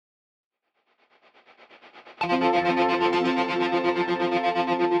Hi,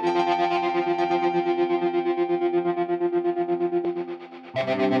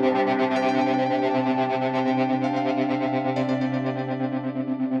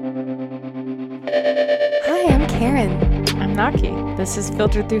 I'm Karen. I'm Naki. This is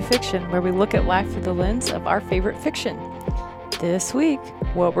Filtered Through Fiction, where we look at life through the lens of our favorite fiction. This week,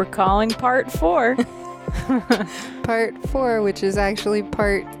 what we're calling Part 4. Part 4, which is actually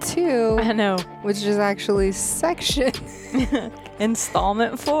Part 2. I know. Which is actually Section.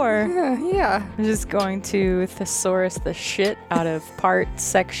 Installment 4. Yeah. I'm just going to thesaurus the shit out of part,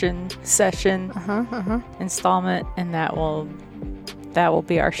 section, session, installment, and that will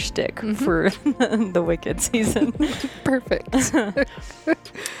be our shtick for the Wicked season. Perfect.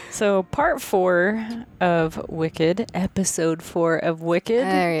 So part 4 of Wicked, episode 4 of Wicked.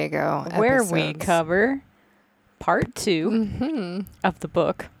 There you go. Where we Episodes. cover part 2 of the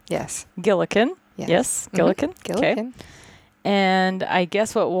book. Yes. Gillikin. Yes, Gillikin. Okay. Gillikin. And I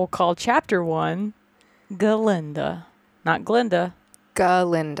guess what we'll call chapter 1, Galinda. Not Glinda.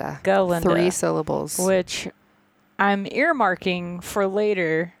 Galinda. Galinda. 3 syllables. Which I'm earmarking for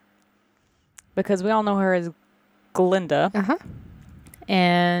later because we all know her as Glinda.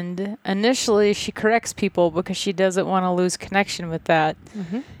 And initially she corrects people because she doesn't want to lose connection with that.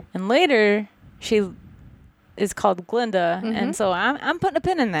 And later she is called Glinda. And so I'm putting a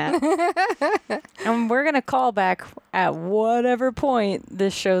pin in that. And we're going to call back at whatever point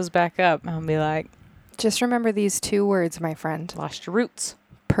this shows back up. I'll be like, Just remember these 2 words, my friend. lost your roots.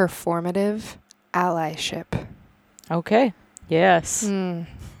 Performative allyship. Okay. Yes.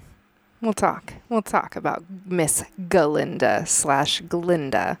 We'll talk. We'll talk about Miss Galinda /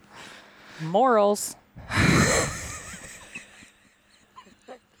 Glinda. Morals.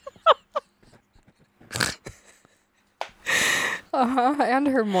 And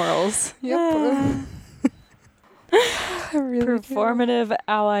her morals. Yep. Really Performative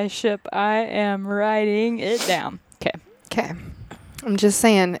allyship. I am writing it down. Okay. Okay. I'm just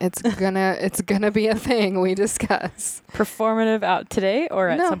saying it's gonna be a thing we discuss Performative out today or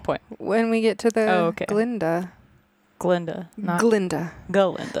at No. some point? when we get to the okay. Glinda. Glinda, not Glinda.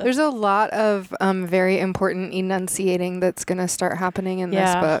 Galinda. There's a lot of very important enunciating that's gonna start happening in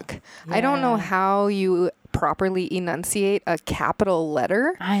this book. I don't know Yeah. how you properly enunciate a capital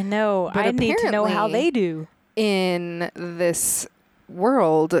letter I know. But I need to know how apparently- they do. in this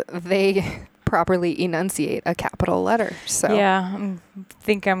world. They properly enunciate a capital letter. So Yeah, I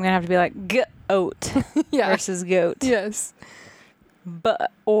think I'm gonna have to be like goat yeah. versus goat, Yes.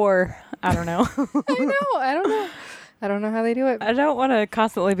 but or I don't know. I don't know how they do it. I don't want to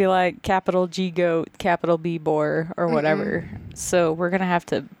constantly be like capital G goat, capital B boar, or whatever. So we're gonna have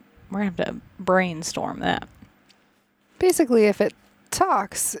to brainstorm that. Basically, if it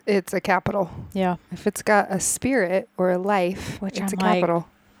talks, it's a capital. Yeah. If it's got a spirit or a life, Which it's I'm a like, capital.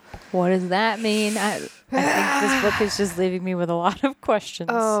 What does that mean? I think this book is just leaving me with a lot of questions.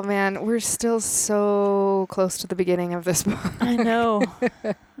 Oh man, we're still so close to the beginning of this book. I know.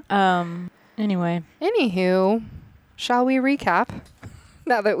 Anyway. Anywho, shall we recap?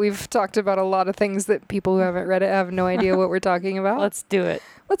 Now that we've talked about a lot of things that people who haven't read it have no idea what we're talking about. Let's do it.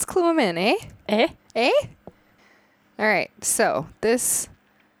 Let's clue them in, eh? Eh? Eh? All right. So this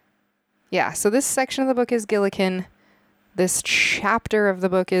section of the book is Gillikin. This chapter of the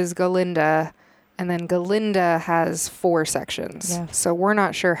book is Galinda. And then Galinda has 4 sections. Yeah. So we're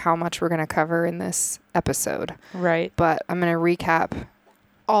not sure how much we're going to cover in this episode. Right. But I'm going to recap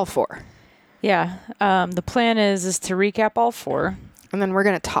all 4. Yeah. The plan is to recap all 4. And then we're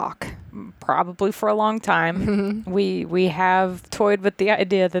going to talk. Probably for a long time. We have toyed with the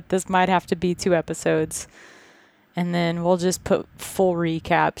idea that this might have to be 2 episodes. And then we'll just put full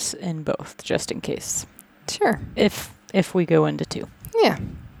recaps in both, just in case. Sure. If we go into 2. Yeah.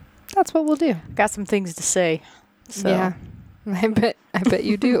 That's what we'll do. Got some things to say. So. Yeah. I bet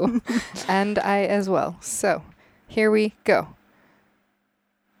you do. And I as well. So, here we go.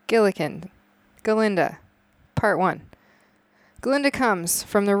 Gillikin. Galinda. Part 1. Galinda comes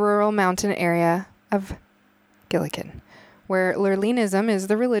from the rural mountain area of Gillikin, where Lurlenism is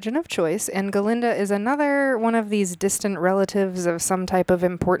the religion of choice, and Galinda is another one of these distant relatives of some type of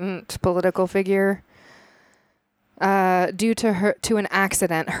important political figure. Due to an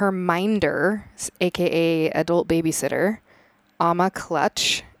accident, her minder, aka adult babysitter, Amma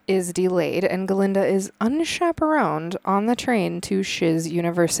Clutch, is delayed, and Galinda is unchaperoned on the train to Shiz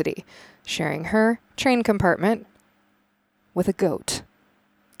University, sharing her train compartment with a goat,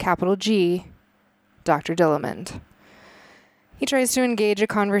 capital G, Dr. Dillamond. He tries to engage a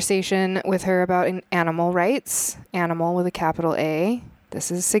conversation with her about animal rights, animal with a capital A.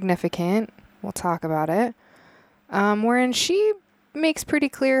 This is significant. We'll talk about it. wherein she makes pretty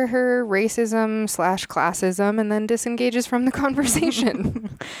clear her racism/classism and then disengages from the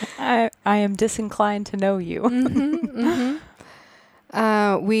conversation. I am disinclined to know you.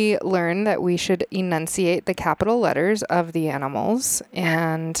 We learn that we should enunciate the capital letters of the animals,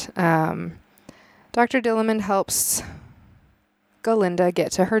 and Dr. Dillamond helps Galinda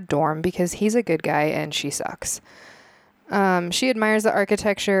get to her dorm because he's a good guy and she sucks. She admires the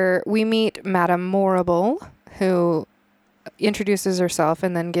architecture. We meet Madame Morrible, who introduces herself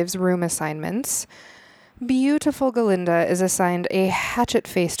and then gives room assignments. Beautiful Galinda is assigned a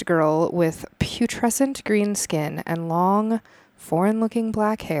hatchet-faced girl with putrescent green skin and long, foreign-looking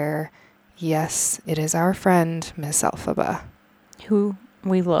black hair. Yes, it is our friend, Miss Elphaba. Who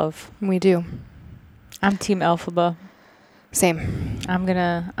we love. We do. I'm Team Elphaba. Same. I'm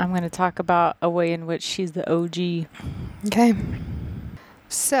gonna talk about a way in which she's the OG. Okay.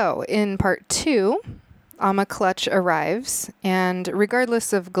 So, in part 2, Amma Clutch arrives, and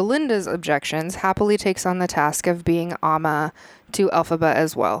regardless of Galinda's objections, happily takes on the task of being Amma to Elphaba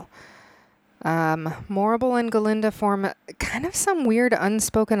as well. Morrible and Galinda form kind of some weird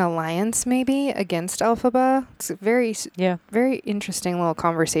unspoken alliance, maybe, against Elphaba. It's a very interesting little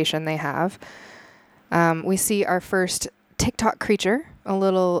conversation they have. We see our first TikTok creature, a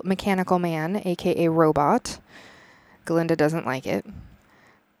little mechanical man, aka robot. Galinda doesn't like it.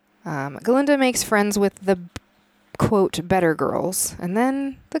 Galinda makes friends with the, quote, better girls, and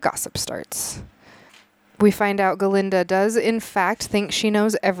then the gossip starts. We find out Galinda does, in fact, think she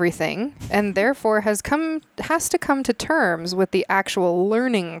knows everything, and therefore has to come to terms with the actual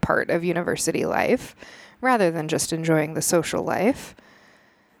learning part of university life, rather than just enjoying the social life.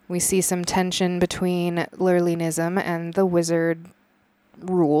 We see some tension between Lurlinism and the wizard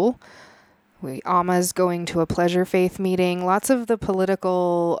rule. Amma's going to a pleasure faith meeting. Lots of the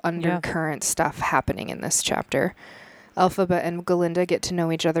political undercurrent stuff happening in this chapter. Elphaba and Galinda get to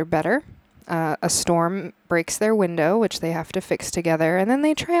know each other better. A storm breaks their window, which they have to fix together, and then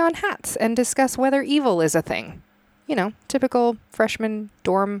they try on hats and discuss whether evil is a thing. You know, typical freshman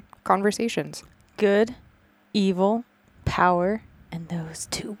dorm conversations. Good, evil, power, and those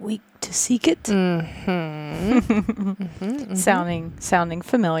too weak to seek it. Sounding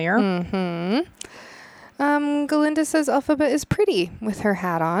familiar. Galinda says Elphaba is pretty with her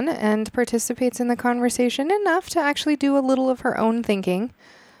hat on and participates in the conversation enough to actually do a little of her own thinking,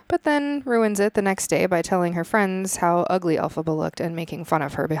 but then ruins it the next day by telling her friends how ugly Elphaba looked and making fun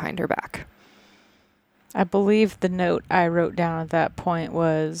of her behind her back. I believe the note I wrote down at that point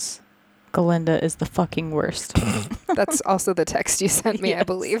was, Galinda is the fucking worst. That's also the text you sent me, yes. I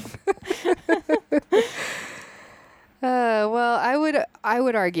believe. Well, I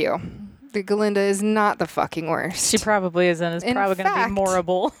would argue that Galinda is not the fucking worst. She probably isn't. It's probably going to be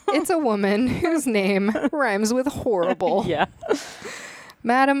Morrible. It's a woman whose name rhymes with horrible. Yeah.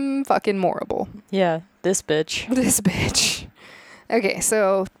 Madam fucking Morrible. Yeah, this bitch. This bitch. Okay,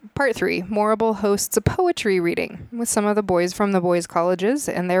 so part 3. Morrible hosts a poetry reading with some of the boys from the boys' colleges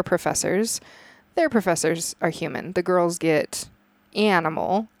and their professors. Their professors are human. The girls get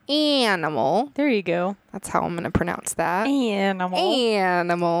animal. There you go. That's how I'm going to pronounce that.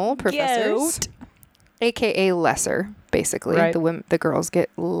 Animal professors. Goat. AKA lesser, basically. Right. The girls get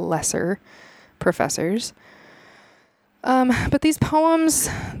lesser professors. But these poems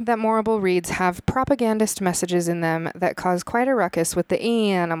that Morrible reads have propagandist messages in them that cause quite a ruckus with the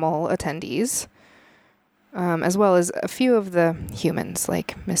animal attendees, as well as a few of the humans,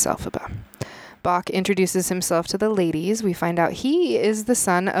 like Miss Elphaba. Bach introduces himself to the ladies. We find out he is the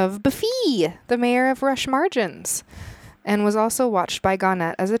son of Buffy, the mayor of Rush Margins, and was also watched by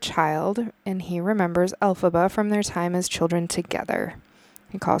Garnet as a child, and he remembers Elphaba from their time as children together.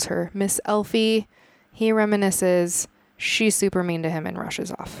 He calls her Miss Elfie. He reminisces. She's super mean to him and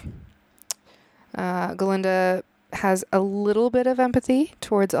rushes off. Galinda has a little bit of empathy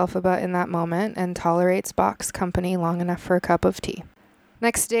towards Elphaba in that moment and tolerates Bach's company long enough for a cup of tea.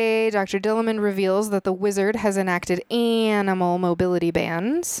 Next day, Dr. Dillamond reveals that the wizard has enacted animal mobility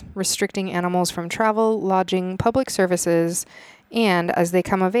bans, restricting animals from travel, lodging, public services, and, as they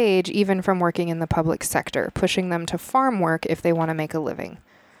come of age, even from working in the public sector, pushing them to farm work if they want to make a living.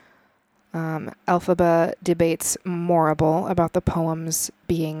 Elphaba debates Morrible about the poems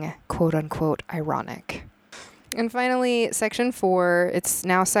being quote-unquote ironic. And finally, section 4, it's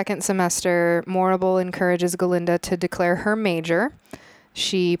now second semester. Morrible encourages Galinda to declare her major.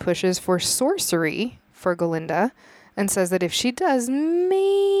 She pushes for sorcery for Galinda and says that if she does,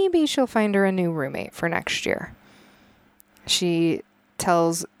 maybe she'll find her a new roommate for next year. She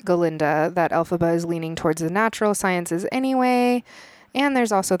tells Galinda that Elphaba is leaning towards the natural sciences anyway, and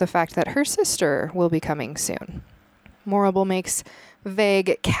there's also the fact that her sister will be coming soon. Morrible makes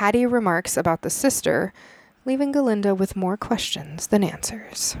vague, catty remarks about the sister, leaving Galinda with more questions than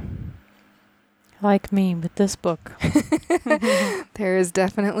answers. Like me with this book. There is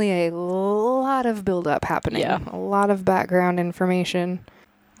definitely a lot of build-up happening. Yeah. A lot of background information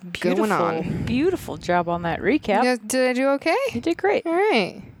going on. Beautiful job on that recap. Yeah, did I do okay? You did great. All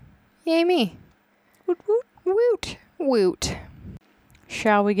right. Yay me. Woot woot. Woot. Woot.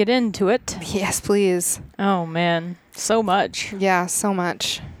 Shall we get into it? Yes, please. Oh man, so much. Yeah, so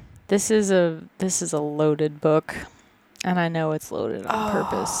much. This is a loaded book, and I know it's loaded on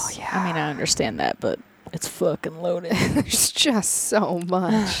purpose. Yeah. I mean, I understand that, but it's fucking loaded. There's just so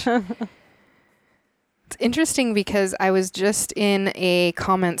much. It's interesting because I was just in a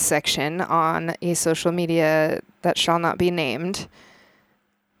comment section on a social media that shall not be named,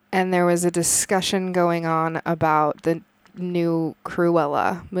 and there was a discussion going on about the new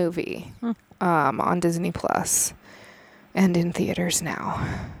Cruella movie on Disney Plus and in theaters now.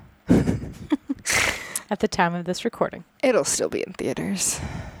 At the time of this recording. It'll still be in theaters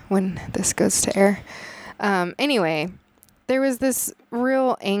when this goes to air. Anyway, there was this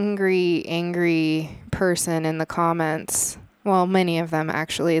real angry person in the comments. Well, many of them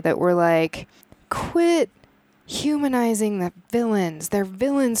actually, that were like, quit humanizing the villains. They're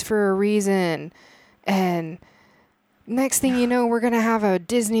villains for a reason. And next thing you know, we're going to have a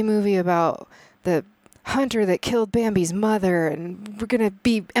Disney movie about the hunter that killed Bambi's mother, and we're going to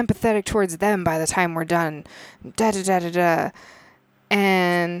be empathetic towards them by the time we're done. Da-da-da-da-da.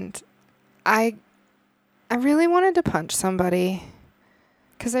 And I really wanted to punch somebody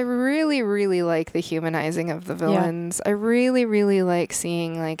because I really, really like the humanizing of the villains. Yeah. I really, really like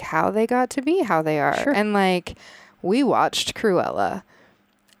seeing like how they got to be how they are. Sure. And like, we watched Cruella,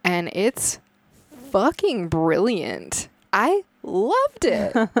 and it's fucking brilliant. I loved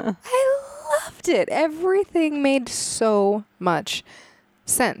it. I loved it. Everything made so much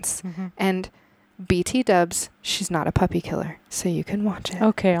sense. Mm-hmm. And BT Dubs, she's not a puppy killer, so you can watch it.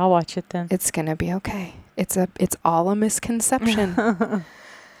 Okay, I'll watch it then. It's gonna be okay. It's all a misconception.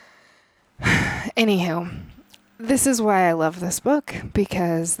 Anywho, this is why I love this book,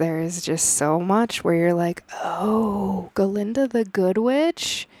 because there is just so much where you're like, oh, Galinda the Good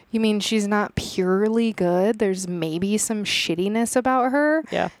Witch? You mean she's not purely good? There's maybe some shittiness about her?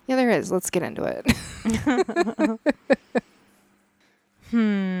 Yeah. Yeah, there is. Let's get into it.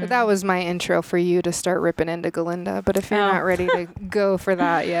 That was my intro for you to start ripping into Galinda. But if you're not ready to go for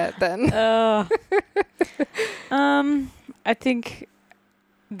that yet, then... I think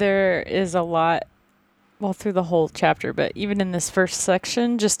there is a lot, well, through the whole chapter, but even in this first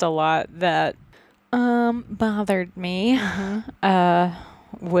section, just a lot that bothered me.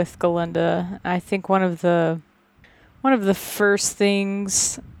 With Galinda. I think one of the first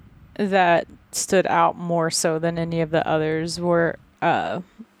things that stood out more so than any of the others was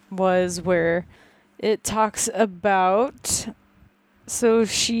where it talks about, so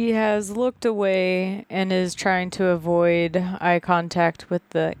she has looked away and is trying to avoid eye contact with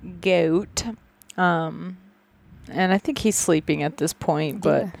the goat. And I think he's sleeping at this point,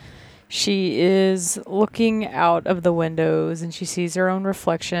 but she is looking out of the windows and she sees her own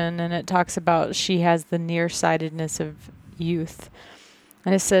reflection, and it talks about she has the nearsightedness of youth.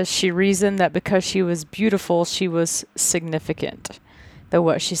 And it says she reasoned that because she was beautiful, she was significant, though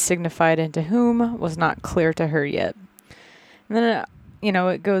what she signified and to whom was not clear to her yet. And then,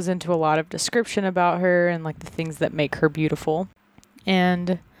 it goes into a lot of description about her and like the things that make her beautiful.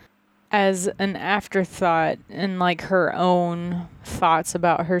 And as an afterthought and like her own thoughts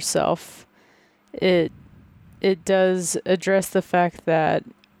about herself, it does address the fact that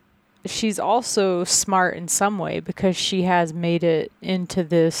she's also smart in some way because she has made it into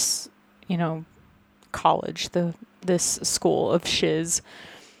this, college, this school of shiz,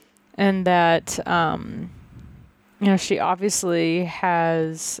 and that she obviously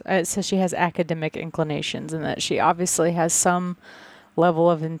has, it says she has academic inclinations, and that she obviously has some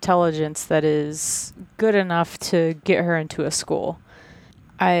level of intelligence that is good enough to get her into a school.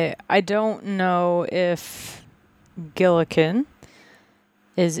 I don't know if Gillikin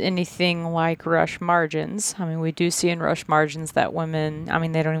is anything like Rush Margins. I mean, we do see in Rush Margins that women,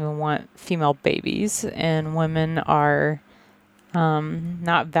 they don't even want female babies, and women are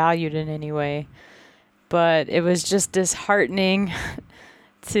not valued in any way. But it was just disheartening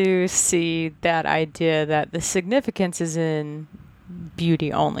to see that idea that the significance is in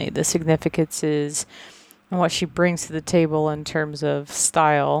beauty only. The significance is in what she brings to the table in terms of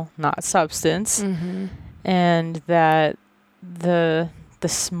style, not substance. Mm-hmm. And that the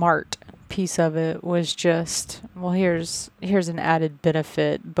smart piece of it was just, well, here's an added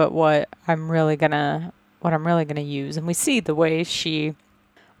benefit, but what I'm really gonna what I'm really going to use. And we see the way she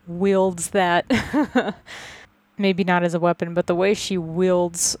wields that, maybe not as a weapon, but the way she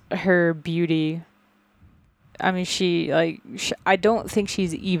wields her beauty. I mean, I don't think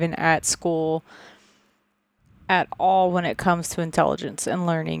she's even at school at all when it comes to intelligence and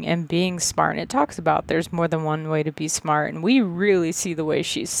learning and being smart. And it talks about there's more than one way to be smart. And we really see the way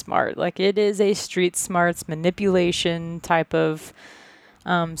she's smart. Like, it is a street smarts manipulation type of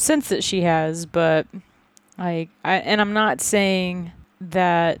sense that she has. But and I'm not saying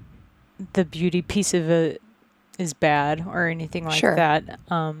that the beauty piece of it is bad or anything like that.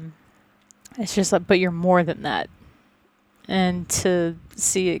 It's just like, but you're more than that. And to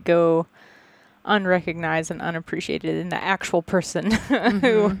see it go unrecognized and unappreciated in the actual person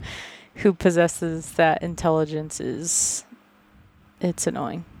who possesses that intelligence it's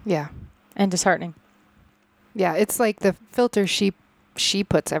annoying. Yeah. And disheartening. Yeah, it's like the filter she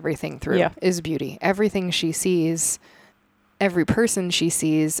puts everything through is beauty. Everything she sees, every person she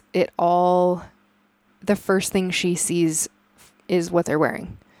sees, the first thing she sees is what they're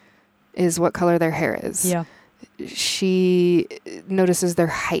wearing, is what color their hair is. Yeah. She notices their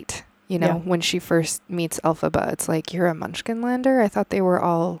height. When she first meets Elphaba, it's like, you're a Munchkinlander? I thought they were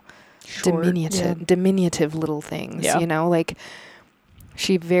all diminutive little things, like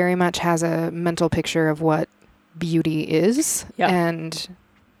she very much has a mental picture of what beauty is. And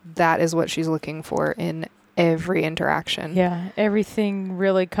that is what she's looking for in every interaction. Yeah. Everything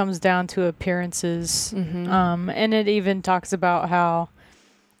really comes down to appearances. And it even talks about how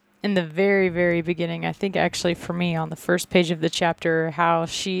in the very, very beginning, I think actually for me on the first page of the chapter, how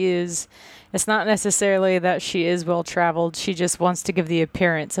it's not necessarily that she is well-traveled. She just wants to give the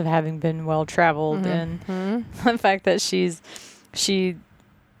appearance of having been well-traveled. And the fact that she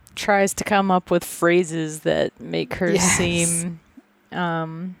tries to come up with phrases that make her seem,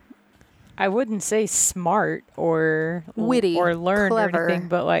 I wouldn't say smart or witty or learned clever. Or anything,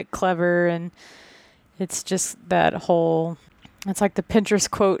 but like clever. And it's just that whole... It's like the Pinterest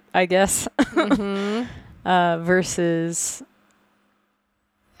quote, I guess, versus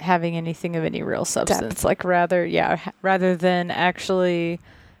having anything of any real substance. Depth. Like rather than actually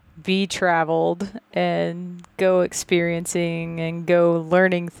be traveled and go experiencing and go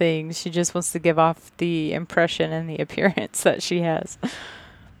learning things, she just wants to give off the impression and the appearance that she has.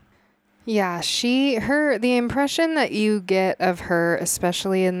 Yeah, the impression that you get of her,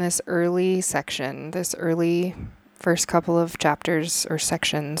 especially in this early section, this early first couple of chapters or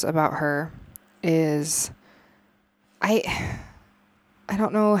sections about her, is I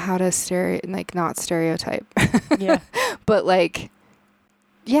don't know how to not stereotype. But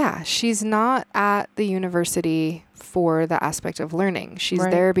she's not at the university for the aspect of learning. She's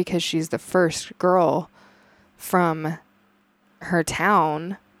there because she's the first girl from her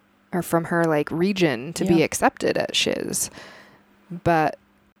town or from her region to be accepted at Shiz. But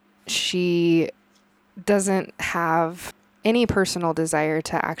she doesn't have any personal desire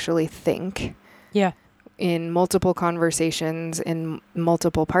to actually think. Yeah. In multiple conversations, in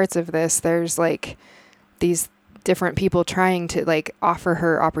multiple parts of this, there's these different people trying to offer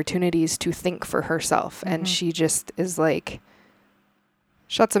her opportunities to think for herself. And she just is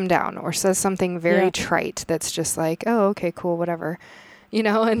shuts them down or says something very trite that's just oh, okay, cool, whatever.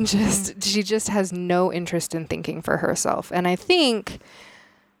 And she just has no interest in thinking for herself. And I think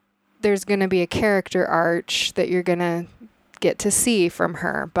there's going to be a character arch that you're going to get to see from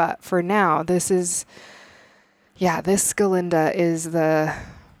her. But for now, this Galinda is the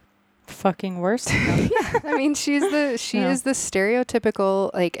fucking worst. I mean, she is the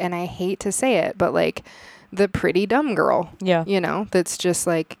stereotypical, and I hate to say it, but the pretty dumb girl. Yeah. That's just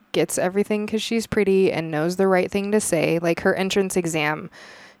gets everything because she's pretty and knows the right thing to say. Her entrance exam,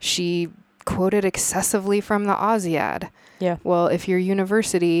 she quoted excessively from the Oziad. Yeah. Well, if your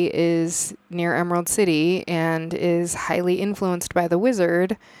university is near Emerald City and is highly influenced by the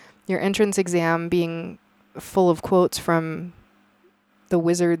wizard, your entrance exam being full of quotes from the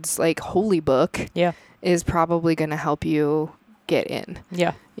wizard's holy book is probably going to help you get in.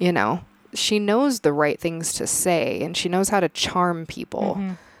 Yeah. She knows the right things to say and she knows how to charm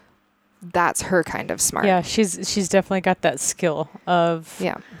people. That's her kind of smart. Yeah, she's definitely got that skill of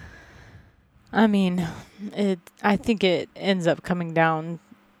I mean, I think it ends up coming down,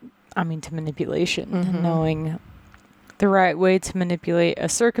 to manipulation and knowing the right way to manipulate a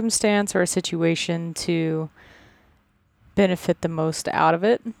circumstance or a situation to benefit the most out of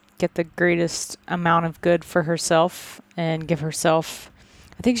it, get the greatest amount of good for herself and give herself,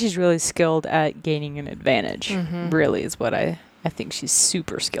 I think she's really skilled at gaining an advantage, really is what I think she's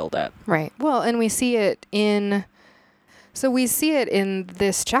super skilled at. Right. Well, and we see it in So we see it in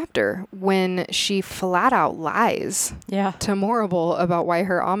this chapter when she flat out lies Yeah. to Morrible about why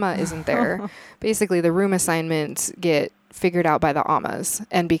her Amma isn't there. Basically, the room assignments get figured out by the Ammas,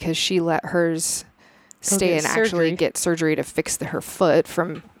 and because she let hers stay and actually get surgery to fix her foot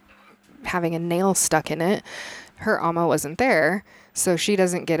from having a nail stuck in it, her Amma wasn't there, so she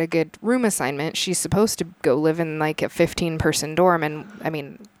doesn't get a good room assignment. She's supposed to go live in like a 15-person dorm, and I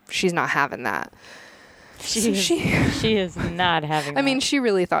mean, she's not having that. She is not having that. I mean, she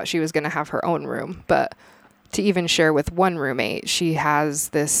really thought she was going to have her own room, but to even share with one roommate, she has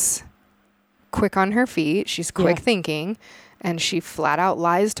this quick on her feet, she's quick thinking, and she flat out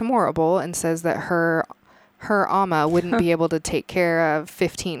lies to Morrible and says that her Amma wouldn't be able to take care of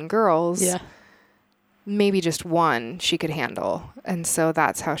 15 girls. Yeah. Maybe just one she could handle. And so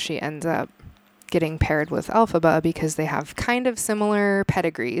that's how she ends up getting paired with Elphaba, because they have kind of similar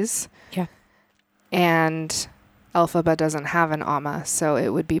pedigrees. Yeah. And Elphaba doesn't have an Amma, so it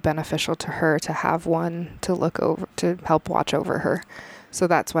would be beneficial to her to have one to look over, to help watch over her. So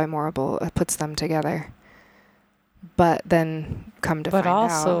that's why Morrible puts them together. But then find out. But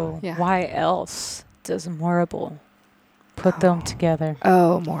also, why else does Morrible put them together?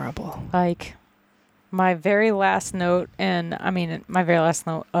 Oh, Morrible. Like, my very last note, and I mean, my very last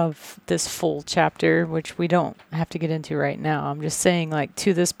note of this full chapter, which we don't have to get into right now. I'm just saying, like,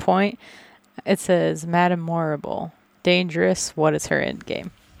 to this point, it says, Madame Morrible, dangerous, what is her end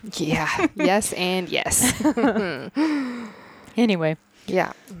game? Yeah. Yes and yes. Anyway.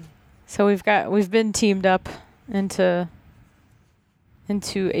 Yeah. So we've been teamed up into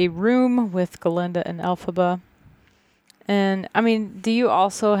a room with Galinda and Elphaba. And I mean, do you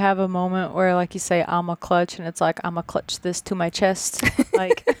also have a moment where, like, you say, I'm a clutch, and it's like, I'm a clutch this to my chest?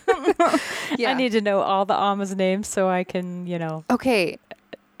 Like, I need to know all the Amma's names so I can, okay,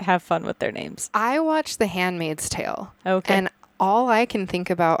 have fun with their names. I watched The Handmaid's Tale. Okay. And all I can think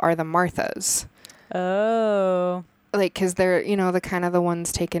about are the Marthas. Oh. Like, because they're, the kind of the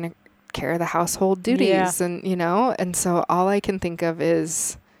ones taking care of the household duties. And, and so all I can think of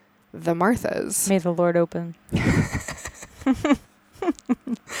is the Marthas. May the Lord open.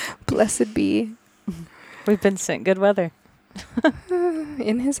 Blessed be. We've been sent good weather.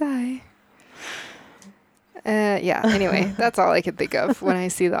 In his eye. Anyway, that's all I can think of when I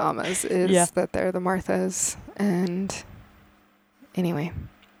see the Ammas is that they're the Marthas. And anyway,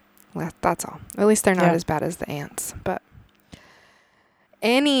 that's all. At least they're not as bad as the ants. But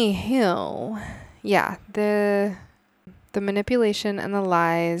anyhow, the manipulation and the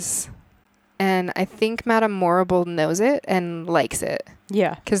lies. And I think Madame Morrible knows it and likes it.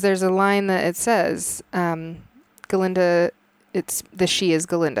 Yeah. Because there's a line that it says, Galinda... she is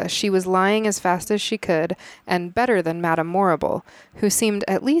Galinda. She was lying as fast as she could, and better than Madame Morrible, who seemed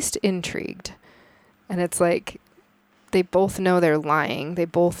at least intrigued. And it's like, they both know they're lying. They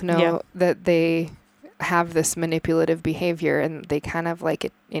both know that they have this manipulative behavior, and they kind of like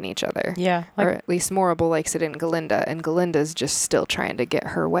it in each other. Yeah. Or at least Morrible likes it in Galinda, and Galinda's just still trying to get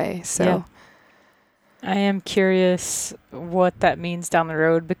her way. So. Yeah. I am curious what that means down the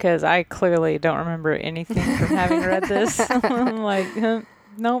road, because I clearly don't remember anything from having read this. I'm like,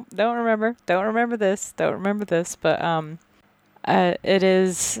 nope, don't remember this. But it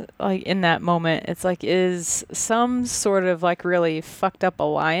is like, in that moment, it's like, is some sort of like really fucked up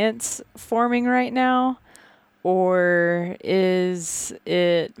alliance forming right now? Or is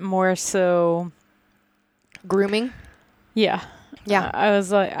it more so grooming? Yeah. Yeah. I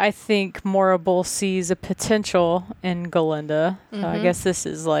was like, I think Morrible sees a potential in Galinda. So I guess this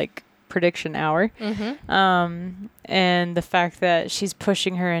is like prediction hour. And the fact that she's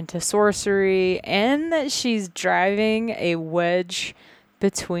pushing her into sorcery, and that she's driving a wedge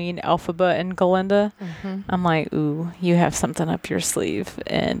between Elphaba and Galinda. I'm like, ooh, you have something up your sleeve.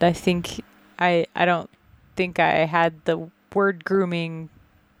 And I think, I don't think I had the word grooming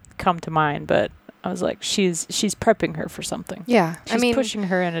come to mind, but I was like, she's prepping her for something. Yeah. She's pushing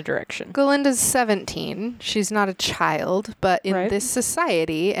her in a direction. Galinda's 17. She's not a child, but in this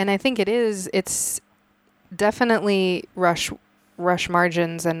society, and I think it's definitely rush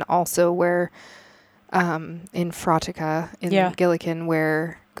margins, and also where in Frautica, in Gillikin,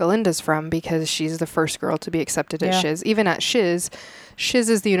 where Galinda's from, because she's the first girl to be accepted at Shiz. Even at Shiz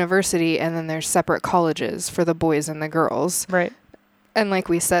is the university, and then there's separate colleges for the boys and the girls. Right. And like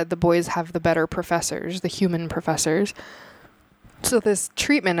we said, the boys have the better professors, the human professors. So this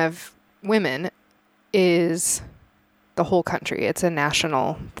treatment of women is the whole country. It's a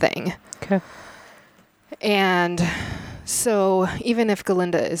national thing. Okay. And so even if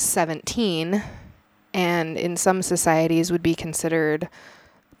Galinda is 17, and in some societies would be considered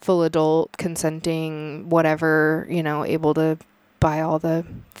full adult, consenting, whatever, able to buy all the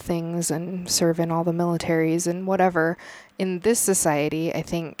things and serve in all the militaries and whatever. In this society, I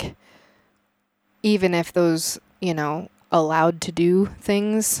think even if those, allowed to do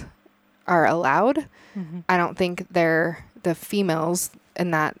things are allowed, I don't think the females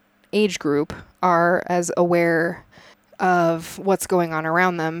in that age group are as aware of what's going on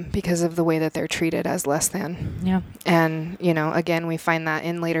around them because of the way that they're treated as less than. Yeah. And, again, we find that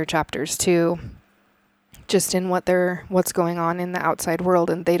in later chapters too, just in what's going on in the outside world,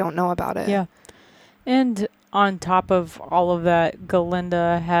 and they don't know about it. Yeah. And on top of all of that,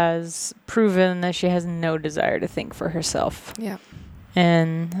 Galinda has proven that she has no desire to think for herself. Yeah.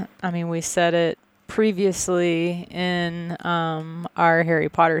 And I mean, we said it previously in our Harry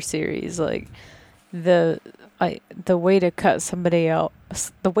Potter series, like the way to cut somebody off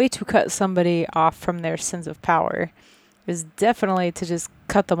from their sense of power is definitely to just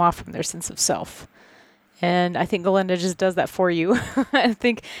cut them off from their sense of self. And I think Galinda just does that for you. I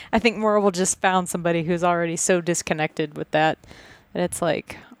think Marvel just found somebody who's already so disconnected with that it's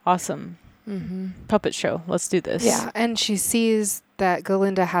like, awesome. Puppet show. Let's do this. Yeah, and she sees that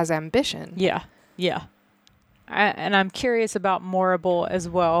Galinda has ambition. Yeah. And I'm curious about Morrible as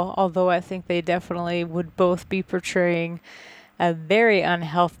well, although I think they definitely would both be portraying a very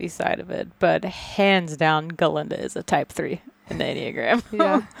unhealthy side of it. But hands down, Galinda is a type 3 in the Enneagram.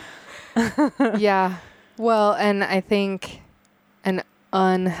 Yeah. Yeah. Well, and I think an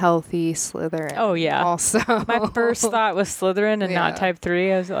unhealthy Slytherin. Oh, yeah. Also. My first thought was Slytherin and not type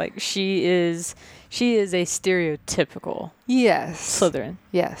 3. I was like, she is a stereotypical Slytherin.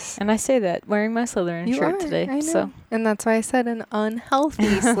 Yes. And I say that wearing my Slytherin shirt today. I know. So. And that's why I said an unhealthy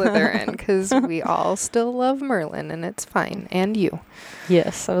Slytherin, because we all still love Merlin, and it's fine. And you.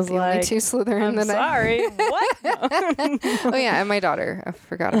 Yes. I was the like, only two Slytherin I'm that sorry. What? Oh, yeah. And my daughter. I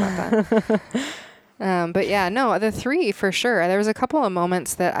forgot about that. But yeah, no, the 3 for sure. There was a couple of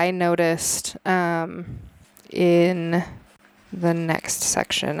moments that I noticed in the next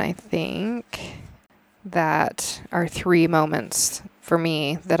section, I think, that are 3 moments for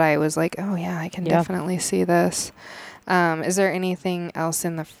me that I was like, oh yeah, I can definitely see this. Is there anything else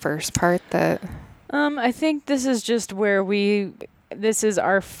in the first part that... I think this is just where this is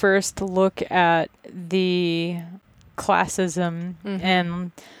our first look at the classism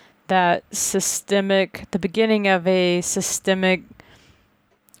and that the beginning of a systemic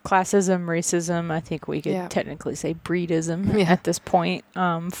classism, racism. I think we could technically say breedism at this point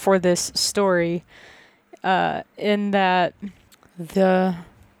for this story. In that the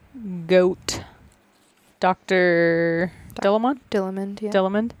goat, Dr.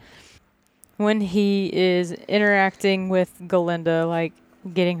 Dillamond, when he is interacting with Galinda, like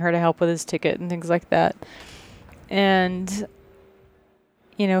getting her to help with his ticket and things like that, and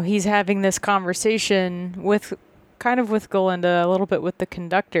he's having this conversation with Galinda, a little bit with the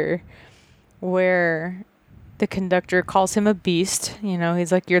conductor, where the conductor calls him a beast.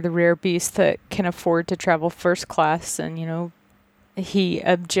 He's like, you're the rare beast that can afford to travel first class. And, he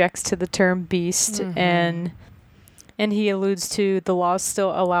objects to the term beast. And he alludes to the laws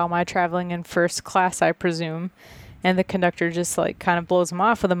still allow my traveling in first class, I presume. And the conductor just like kind of blows him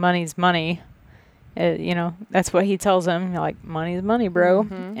off with the money's money. That's what he tells him. Like, money's money, bro.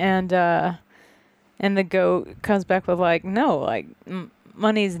 And the goat comes back with like, no, like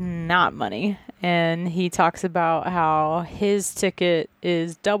money's not money. And he talks about how his ticket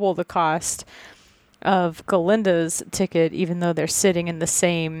is double the cost of Galinda's ticket, even though they're sitting in the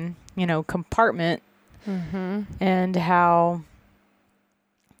same, compartment. And how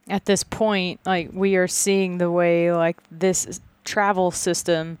at this point, like, we are seeing the way like this travel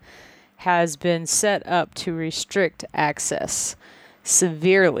system has been set up to restrict access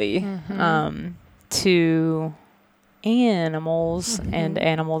severely to animals and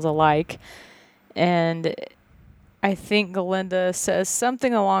animals alike. And I think Galinda says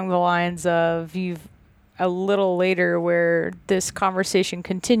something along the lines of, a little later, where this conversation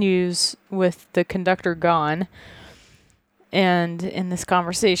continues with the conductor gone. And in this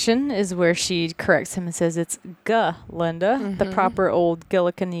conversation is where she corrects him and says it's Galinda, the proper old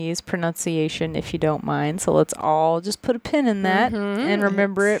Gilliganese pronunciation, if you don't mind. So let's all just put a pin in that and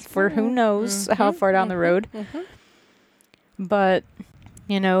remember it for who knows how far down the road. But,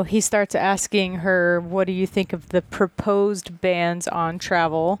 he starts asking her, what do you think of the proposed bans on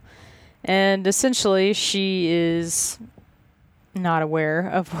travel? And essentially she is not aware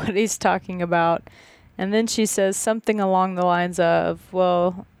of what he's talking about. And then she says something along the lines of,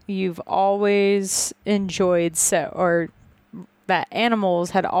 well, you've always enjoyed that animals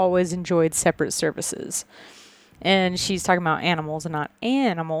had always enjoyed separate services. And she's talking about animals and not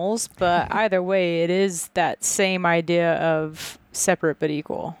animals, but either way, it is that same idea of separate but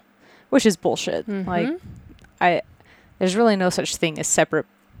equal, which is bullshit. Like, there's really no such thing as separate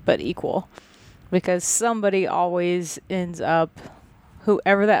but equal, because somebody always ends up,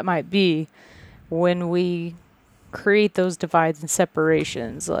 whoever that might be, when we create those divides and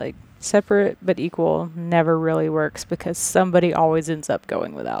separations, like separate but equal never really works, because somebody always ends up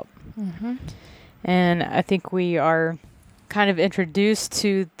going without. And I think we are kind of introduced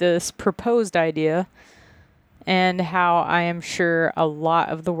to this proposed idea and how I am sure a lot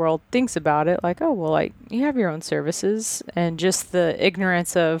of the world thinks about it. Like, oh, well, like, you have your own services, and just the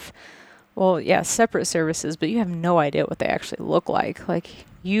ignorance of, well, yeah, separate services, but you have no idea what they actually look like. Like,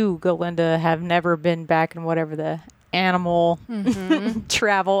 you, Galinda, have never been back in whatever the animal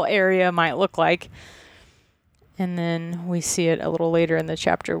travel area might look like. And then we see it a little later in the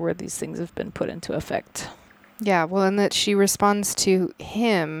chapter where these things have been put into effect. Yeah, well, and that she responds to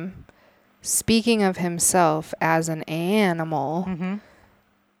him speaking of himself as an animal.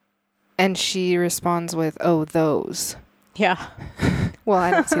 And she responds with, oh, those. Yeah. Well,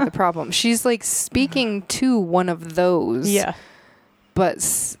 I don't see the problem. She's like speaking to one of those. Yeah.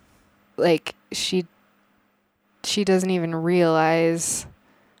 But like she doesn't even realize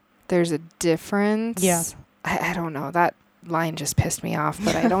there's a difference. Yeah. I don't know. That line just pissed me off,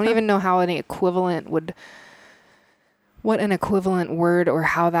 but I don't even know how what an equivalent word or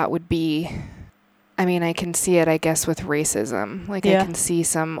how that would be. I mean, I can see it, I guess, with racism. Like, I can see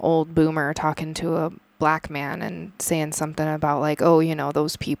some old boomer talking to a black man and saying something about, like, oh, you know,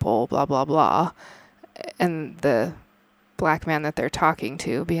 those people, blah, blah, blah. And the black man that they're talking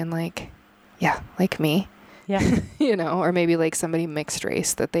to being like, yeah, like me. Yeah. You know, or maybe like somebody mixed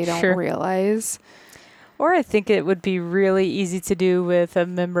race that they don't realize. Or I think it would be really easy to do with a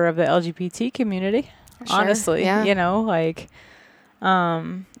member of the LGBT community. Sure. Honestly, you know, like,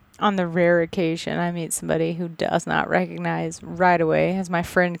 on the rare occasion I meet somebody who does not recognize right away, as my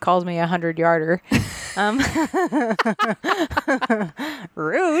friend calls me 100-yarder.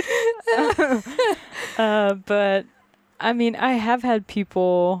 Rude. But I mean, I have had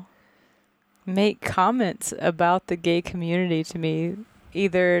people make comments about the gay community to me,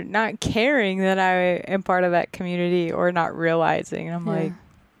 either not caring that I am part of that community or not realizing. And I'm like,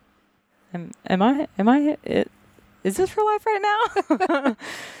 am I is this real life right now?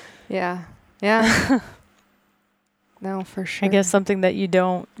 Yeah. No, for sure. I guess something that you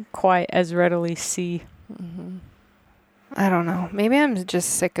don't quite as readily see. I don't know. Maybe I'm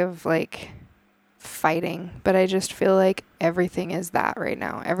just sick of like fighting, but I just feel like everything is that right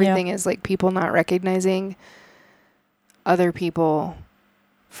now. Everything is like people not recognizing other people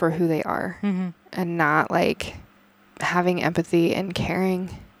for who they are and not like having empathy and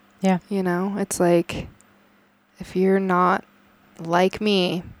caring. Yeah. You know, it's like, if you're not like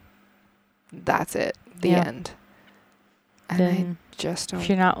me, that's it. The end. And then I just don't. If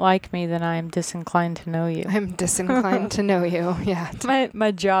you're not like me, then I am disinclined to know you. I'm disinclined to know you. Yeah.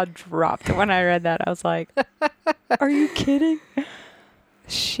 My jaw dropped when I read that. I was like, are you kidding?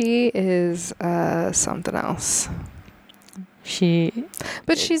 She is something else.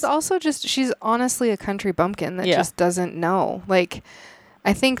 But she's also she's honestly a country bumpkin that just doesn't know. Like,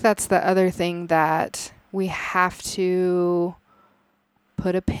 I think that's the other thing that we have to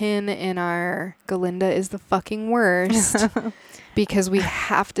put a pin in our Galinda is the fucking worst because we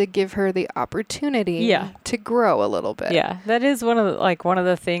have to give her the opportunity to grow a little bit. Yeah, that is one of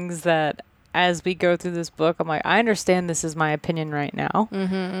the things that as we go through this book, I'm like, I understand this is my opinion right now.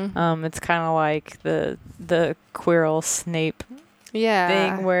 It's kind of like the Quirrell Snape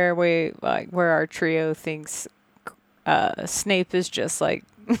thing where where our trio thinks Snape is just like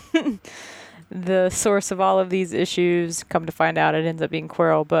the source of all of these issues. Come to find out, it ends up being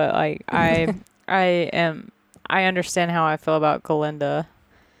Quirrell. But like I understand how I feel about Galinda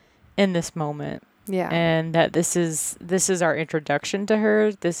in this moment. Yeah. And that this is our introduction to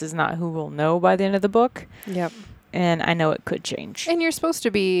her. This is not who we'll know by the end of the book. Yep. And I know it could change. And you're supposed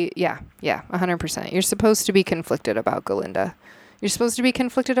to be 100%. You're supposed to be conflicted about Galinda. You're supposed to be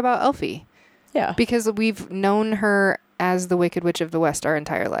conflicted about Elfie. Yeah. Because we've known her as the Wicked Witch of the West our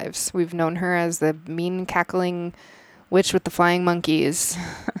entire lives. We've known her as the mean, cackling witch with the flying monkeys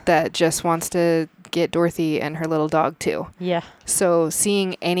that just wants to get Dorothy and her little dog too. Yeah. So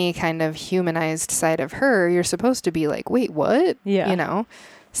seeing any kind of humanized side of her, you're supposed to be like, wait, what? Yeah. You know?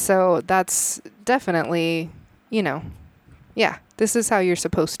 So that's definitely, this is how you're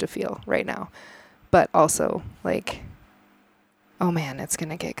supposed to feel right now. But also, like, oh man, it's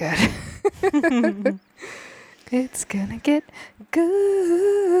going to get good. It's gonna get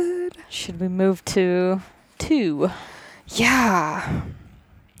good. Should we move to 2. Yeah.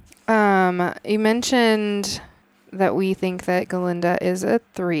 You mentioned that we think that Galinda is a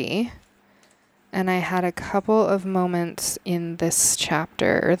 3. And I had a couple of moments in this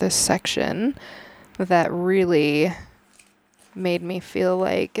chapter, or this section, that really made me feel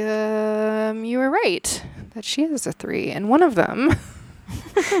like you were right, that she is a 3. And one of them...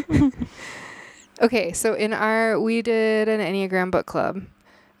 Okay, so we did an Enneagram book club,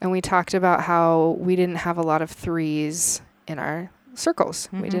 and we talked about how we didn't have a lot of 3s in our circles.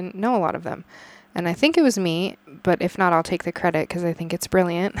 We didn't know a lot of them. And I think it was me, but if not, I'll take the credit because I think it's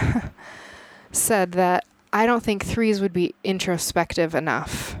brilliant, said that I don't think 3s would be introspective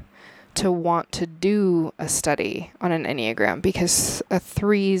enough to want to do a study on an Enneagram, because a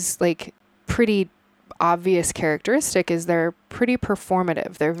 3's like pretty obvious characteristic is they're pretty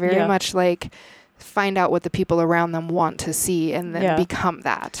performative. They're very much like find out what the people around them want to see and then become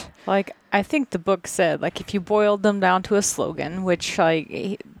that. Like, I think the book said, like, if you boiled them down to a slogan, which,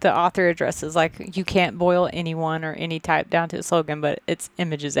 like, the author addresses, like, you can't boil anyone or any type down to a slogan, but it's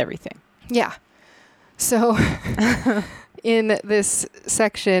images everything. Yeah. So in this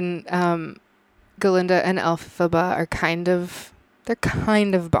section, Galinda and Elphaba are kind of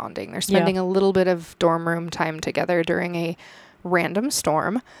bonding. They're spending a little bit of dorm room time together during a random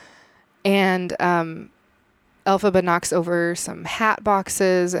storm. And Elphaba knocks over some hat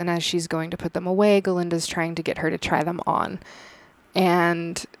boxes, and as she's going to put them away, Galinda's trying to get her to try them on.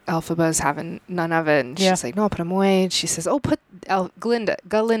 And Elphaba's having none of it, and she's like, no, I'll put them away. And she says,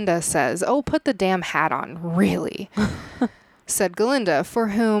 Galinda says, oh, put the damn hat on, really? Said Galinda, for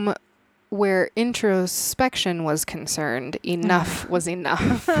whom, where introspection was concerned, enough was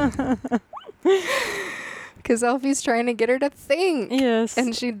enough. Because Elfie's trying to get her to think. Yes.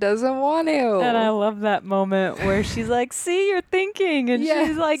 And she doesn't want to. And I love that moment where she's like, see, you're thinking. And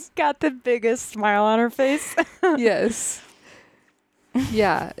she's like got the biggest smile on her face. Yes.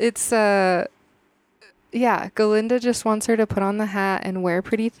 Yeah. It's, Galinda just wants her to put on the hat and wear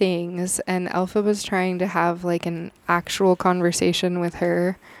pretty things. And Elphaba's trying to have like an actual conversation with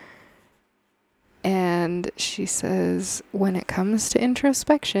her. And she says, when it comes to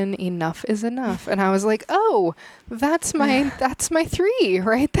introspection, enough is enough. And I was like, oh, that's my 3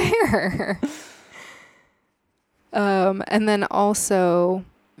 right there. And then also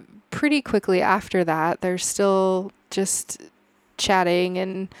pretty quickly after that, they're still just chatting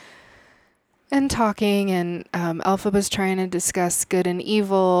and talking, and Elphaba's trying to discuss good and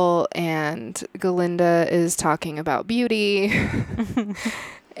evil, and Galinda is talking about beauty.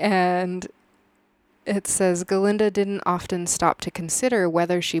 And it says, Galinda didn't often stop to consider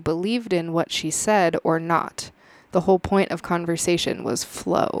whether she believed in what she said or not. The whole point of conversation was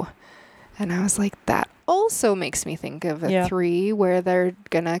flow. And I was like, that also makes me think of a 3, where they're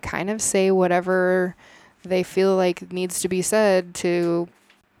going to kind of say whatever they feel like needs to be said to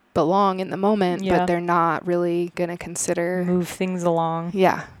belong in the moment, but they're not really going to consider... move things along.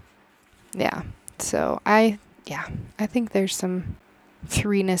 Yeah. Yeah. So I think there's some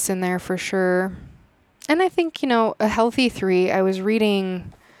 3-ness in there for sure. And I think, a healthy 3, I was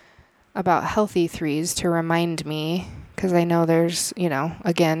reading about healthy 3s to remind me, because I know there's,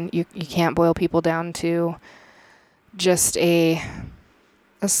 again, you can't boil people down to just a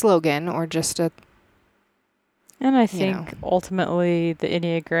slogan or just a... And I think ultimately the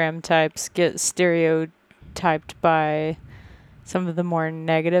Enneagram types get stereotyped by some of the more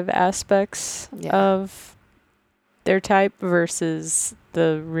negative aspects of their type versus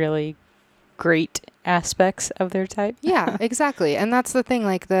the really great aspects of their type. Yeah, exactly. And that's the thing,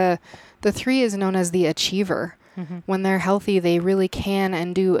 like the 3 is known as the achiever. Mm-hmm. When they're healthy, they really can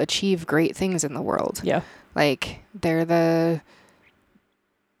and do achieve great things in the world. Yeah. Like they're the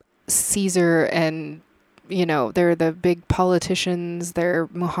Caesar, and they're the big politicians, they're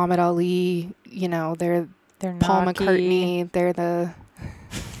Muhammad Ali, they're Paul McCartney, they're the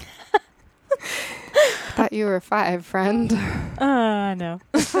thought you were 5, friend. No.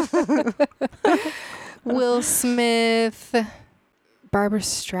 Will Smith, Barbara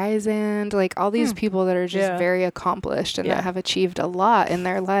Streisand, like all these people that are just very accomplished and that have achieved a lot in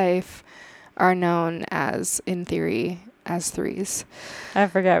their life are known as, in theory, as 3s. I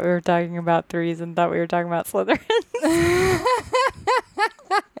forgot we were talking about 3s and thought we were talking about Slytherins.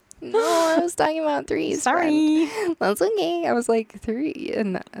 No, I was talking about 3s. Sorry. Friend. That's okay. I was like 3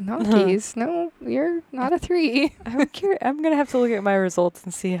 and not these. No, you're not a 3. I'm curious. I'm going to have to look at my results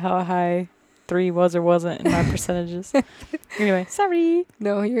and see how high 3 was or wasn't in my percentages. Anyway, sorry.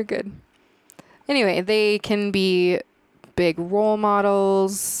 No, you're good. Anyway, they can be big role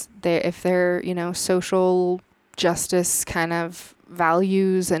models. If they're, social justice kind of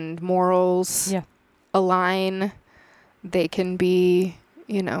values and morals. Yeah. align. They can be,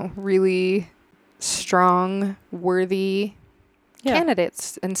 really strong, worthy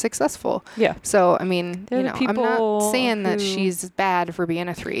candidates and successful. Yeah. So, I mean, They're the I'm not people saying that who- she's bad for being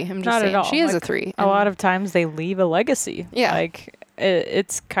a 3. I'm just Not at saying all. she is a Like, 3. A lot of times they leave a legacy. Yeah. Like,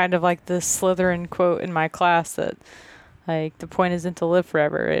 it's kind of like the Slytherin quote in my class that, like, the point isn't to live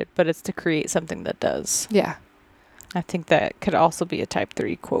forever, but it's to create something that does. Yeah. I think that could also be a type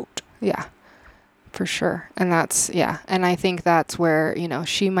 3 quote. Yeah. For sure. And and I think that's where,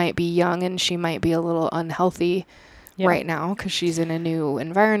 she might be young and she might be a little unhealthy right now because she's in a new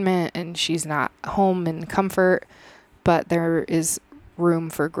environment and she's not home in comfort, but there is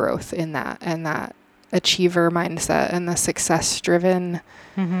room for growth in that, and that achiever mindset and the success driven,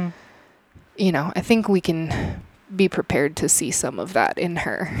 I think we can be prepared to see some of that in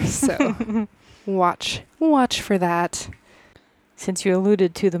her. So watch for that. Since you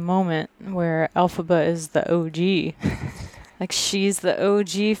alluded to the moment where Elphaba is the OG, like she's the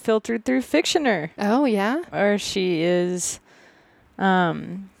OG filtered through fictioner. Oh, yeah? Or she is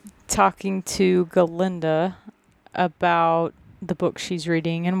talking to Galinda about the book she's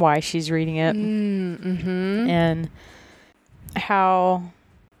reading and why she's reading it. And how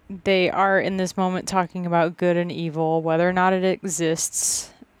they are in this moment talking about good and evil, whether or not it exists.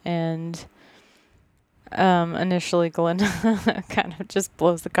 And initially Galinda kind of just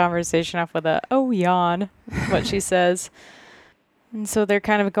blows the conversation off with a, "Oh, yawn," what she says. And so they're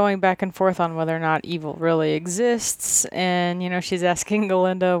kind of going back and forth on whether or not evil really exists. And, she's asking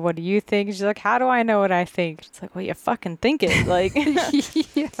Galinda, "What do you think?" She's like, "How do I know what I think?" She's like, "Well, you fucking think it." Like,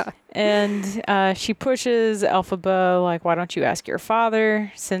 Yeah. And she pushes Elphaba, like, "Why don't you ask your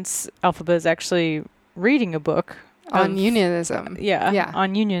father?" Since Elphaba is actually reading a book on unionism. Yeah.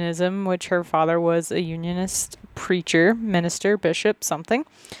 On unionism, which her father was a unionist preacher, minister, bishop, something.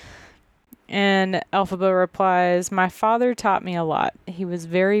 And Elphaba replies, "My father taught me a lot. He was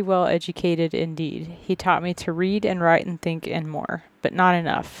very well educated indeed. He taught me to read and write and think and more, but not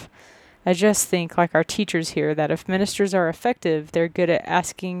enough. I just think, like our teachers here, that if ministers are effective, they're good at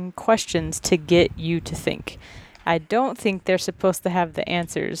asking questions to get you to think. I don't think they're supposed to have the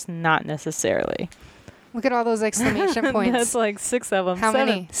answers, not necessarily." Look at all those exclamation points. That's like 6 of them. How 7.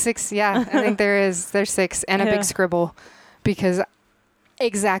 many? 6, yeah. I think there's 6 and a big scribble because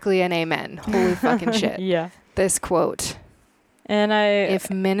exactly an amen. Holy fucking shit. Yeah. This quote. And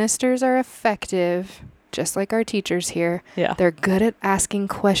if ministers are effective, just like our teachers here, they're good at asking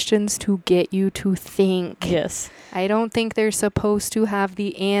questions to get you to think. Yes. I don't think they're supposed to have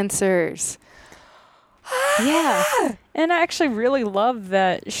the answers. Yeah. And I actually really love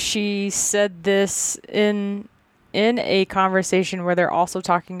that she said this in a conversation where they're also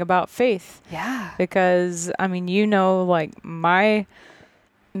talking about faith. Yeah. Because, I mean, like my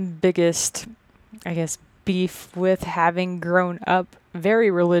biggest, I guess, beef with having grown up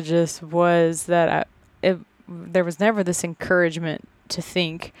very religious was that there was never this encouragement to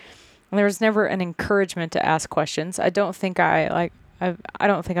think. And there was never an encouragement to ask questions. I don't think I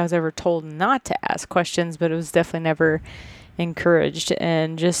was ever told not to ask questions, but it was definitely never encouraged.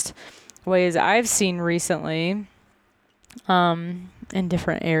 And just ways I've seen recently, in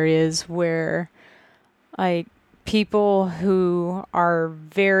different areas where, like, people who are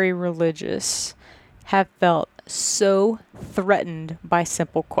very religious have felt so threatened by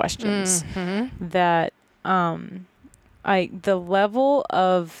simple questions that, the level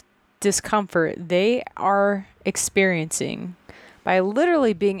of discomfort they are experiencing by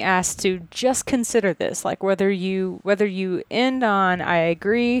literally being asked to just consider this, like whether you end on "I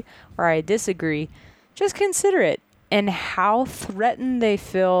agree" or "I disagree," just consider it, and how threatened they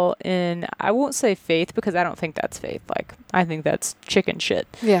feel in, I won't say faith because I don't think that's faith. Like, I think that's chicken shit.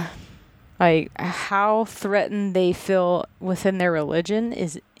 Yeah. Like, how threatened they feel within their religion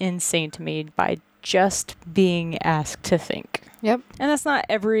is insane to me by just being asked to think. Yep. And that's not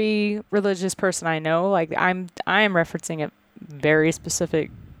every religious person I know. Like, I am referencing a very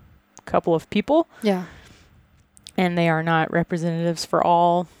specific couple of people. Yeah. And they are not representatives for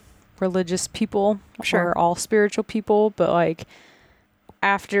all religious people or all spiritual people. But, like,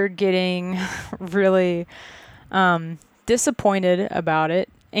 after getting really disappointed about it,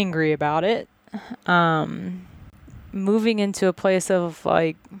 angry about it, moving into a place of,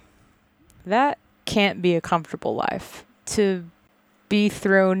 like, that can't be a comfortable life. To be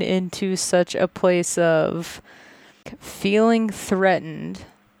thrown into such a place of feeling threatened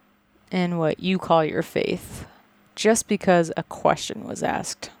in what you call your faith just because a question was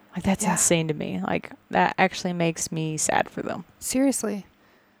asked. Like, that's insane to me. Like, that actually makes me sad for them. Seriously.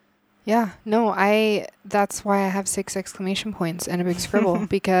 Yeah. No, that's why I have 6 exclamation points and a big scribble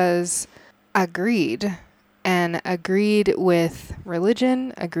because agreed. And agreed with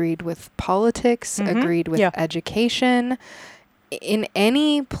religion, agreed with politics, agreed with education. In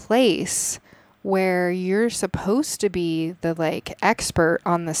any place where you're supposed to be the like expert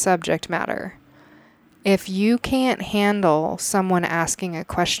on the subject matter, if you can't handle someone asking a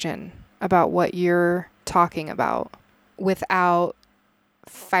question about what you're talking about without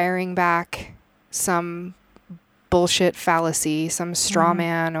firing back some bullshit fallacy, some straw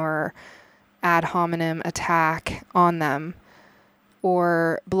man or ad hominem attack on them,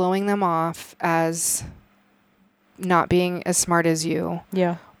 or blowing them off as not being as smart as you,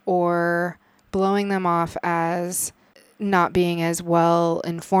 or blowing them off as not being as well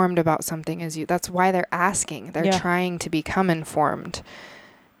informed about something as you. That's why they're asking. They're trying to become informed.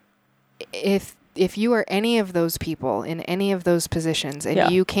 If you are any of those people in any of those positions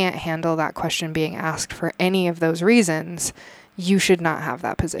and you can't handle that question being asked for any of those reasons, you should not have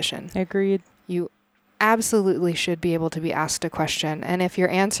that position. Agreed. You absolutely should be able to be asked a question. And if your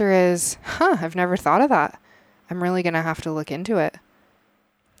answer is, I've never thought of that, I'm really going to have to look into it,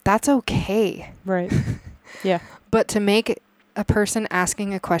 that's okay. Right. Yeah. But to make a person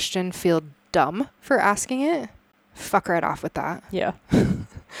asking a question feel dumb for asking it, fuck right off with that. Yeah.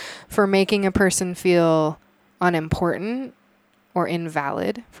 For making a person feel unimportant or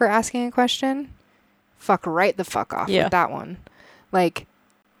invalid for asking a question, fuck right the fuck off with that one. Like,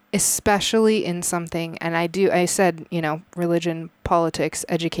 especially in something, and I said, religion, politics,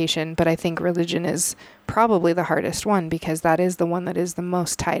 education, but I think religion is probably the hardest one because that is the one that is the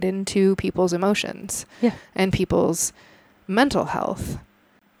most tied into people's emotions and people's mental health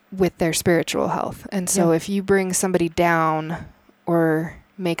with their spiritual health. And so if you bring somebody down or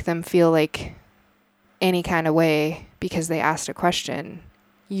make them feel like any kind of way because they asked a question,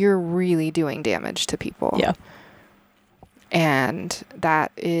 you're really doing damage to people. Yeah. And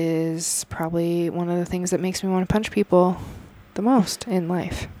that is probably one of the things that makes me want to punch people the most in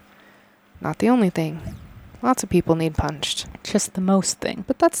life. Not the only thing. Lots of people need punched. Just the most thing.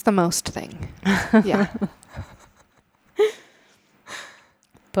 But that's the most thing. Yeah.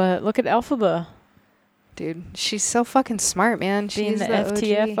 But look at Elphaba. Dude, she's so fucking smart, man. Being She's the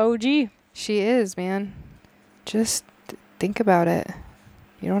FTF OG. She is, man. Just think about it.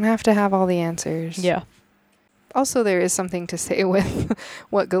 You don't have to have all the answers. Yeah. Also, there is something to say with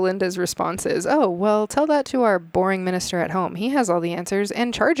what Galinda's response is. Oh, well, tell that to our boring minister at home. He has all the answers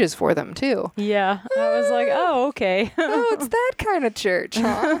and charges for them, too. Yeah. I was like, oh, okay. Oh, it's that kind of church,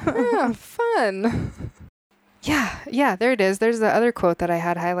 huh? Yeah, fun. Yeah, there it is. There's the other quote that I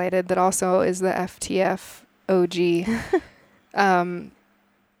had highlighted that also is the FTF OG.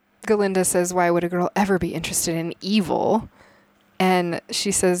 Galinda says, why would a girl ever be interested in evil? And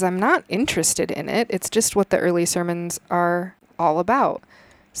she says, I'm not interested in it. It's just what the early sermons are all about.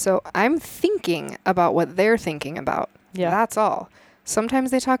 So I'm thinking about what they're thinking about. Yeah. That's all.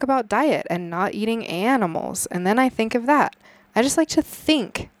 Sometimes they talk about diet and not eating animals. And then I think of that. I just like to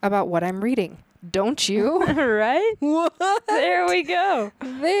think about what I'm reading. Don't you? Right? What? There we go.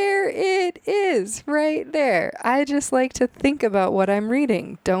 There it is. Right there. I just like to think about what I'm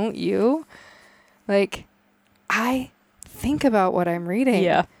reading. Don't you? Like, I think about what I'm reading.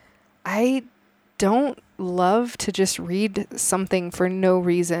 Yeah. I don't love to just read something for no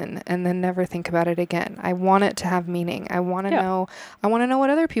reason and then never think about it again. I want it to have meaning. I want to know what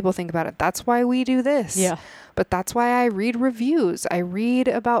other people think about it. That's why we do this. Yeah. But that's why I read reviews. I read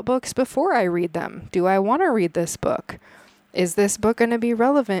about books before I read them. Do I want to read this book? Is this book going to be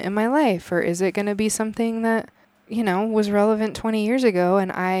relevant in my life? Or is it going to be something that, was relevant 20 years ago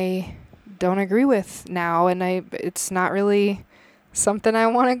and I don't agree with now, and it's not really something I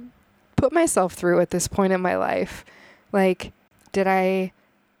want to put myself through at this point in my life. Like, did I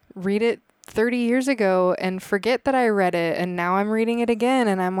read it 30 years ago and forget that I read it, and now I'm reading it again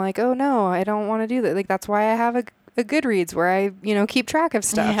and I'm like, oh no, I don't want to do that. Like, that's why I have a Goodreads where I keep track of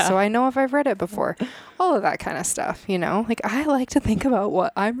stuff, so I know if I've read it before. All of that kind of stuff. Like, I like to think about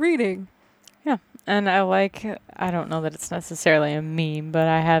what I'm reading. Yeah. And I don't know that it's necessarily a meme, but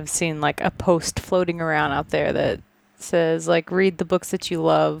I have seen like a post floating around out there that says like, read the books that you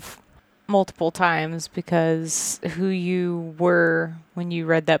love multiple times, because who you were when you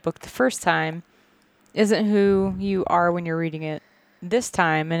read that book the first time isn't who you are when you're reading it this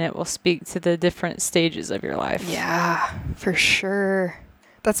time, and it will speak to the different stages of your life. Yeah, for sure.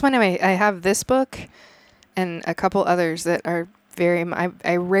 That's when I have this book and a couple others that are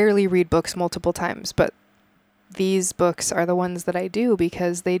I rarely read books multiple times, but these books are the ones that I do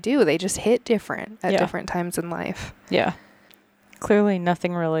because they just hit different at different times in life. Yeah. Clearly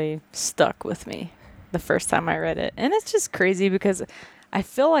nothing really stuck with me the first time I read it. And it's just crazy because I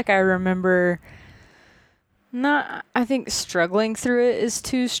feel like I remember not, I think struggling through it is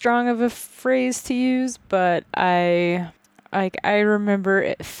too strong of a phrase to use, but I remember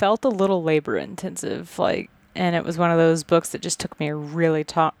it felt a little labor intensive, like, and it was one of those books that just took me a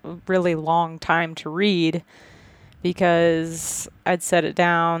really long time to read because I'd set it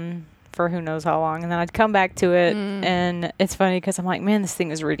down for who knows how long, and then I'd come back to it, and it's funny because I'm like, man, this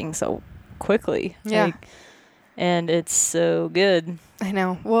thing is reading so quickly. Yeah. Like, and it's so good. I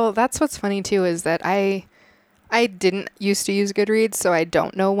know. Well, that's what's funny too, is that I didn't used to use Goodreads, so I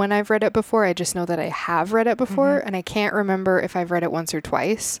don't know when I've read it before. I just know that I have read it before, and I can't remember if I've read it once or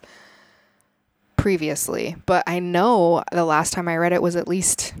twice previously. But I know the last time I read it was at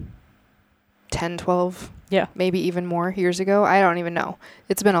least 10, 12, maybe even more years ago. I don't even know.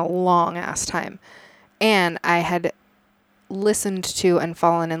 It's been a long ass time. And I had listened to and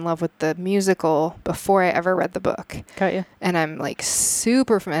fallen in love with the musical before I ever read the book. Got you. And I'm like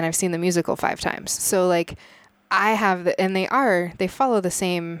super and I've seen the musical 5 times. So like I have and they follow the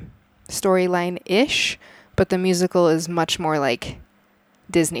same storyline-ish, but the musical is much more like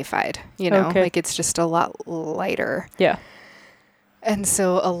Disney-fied, you know? Okay. Like it's just a lot lighter. Yeah. And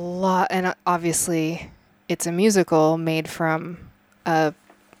so and obviously it's a musical made from a,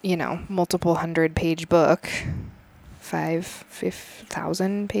 multiple 100-page book,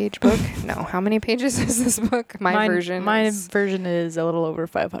 5,000 page book. No, how many pages is this book? My version is a little over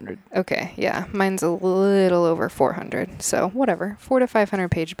 500. Okay, yeah. Mine's a little over 400. So whatever, 400 to 500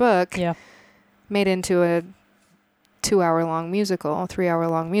 page book. Yeah. Made into a 2-hour long musical, 3-hour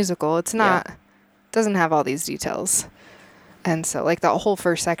long musical. It's not, doesn't have all these details. And so like the whole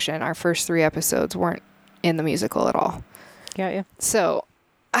first section, our first 3 episodes weren't in the musical at all. Yeah. So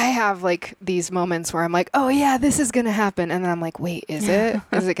I have like these moments where I'm like, oh yeah, this is going to happen. And then I'm like, wait, is it?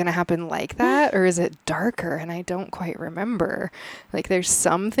 Is it going to happen like that? Or is it darker? And I don't quite remember. Like there's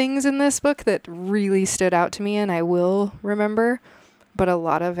some things in this book that really stood out to me and I will remember. But a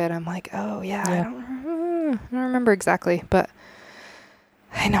lot of it I'm like, oh yeah. I don't remember exactly. But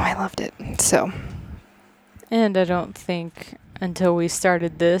I know I loved it. So. And I don't think until we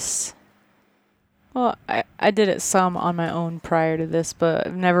started this, well, I did it some on my own prior to this, but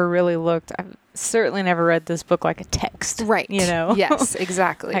I've never really looked. I've certainly never read this book like a text. Right. You know? Yes,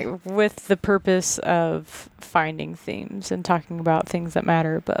 exactly. Like, with the purpose of finding themes and talking about things that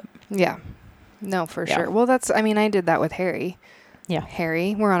matter, but. Yeah. No, for sure. Well, I did that with Harry. Yeah.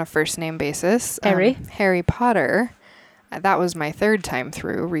 Harry. We're on a first name basis. Harry. Harry Potter. That was my 3rd time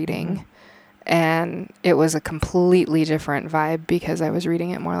through reading. And it was a completely different vibe because I was reading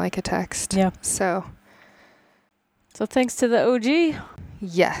it more like a text. Yeah. So thanks to the OG.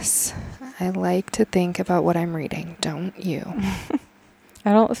 Yes. I like to think about what I'm reading. Don't you?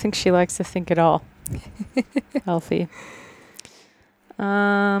 I don't think she likes to think at all. Healthy.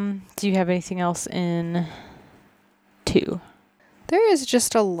 Do you have anything else in 2? There is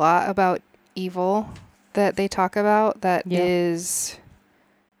just a lot about evil that they talk about that is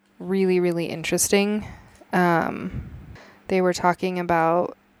really, really interesting. They were talking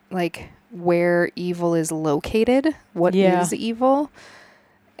about like where evil is located, what is evil.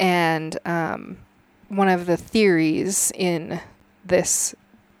 And one of the theories in this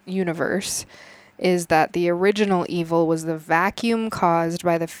universe is that the original evil was the vacuum caused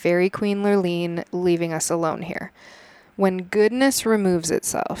by the fairy queen Lurline leaving us alone here. When goodness removes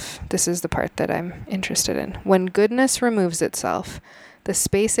itself, this is the part that I'm interested in. When goodness removes itself, the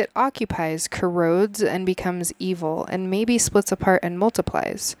space it occupies corrodes and becomes evil and maybe splits apart and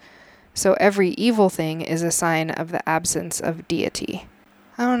multiplies. So every evil thing is a sign of the absence of deity.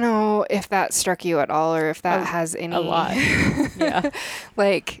 I don't know if that struck you at all or if that has any... A lot. Yeah.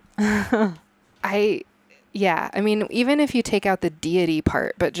 Like, even if you take out the deity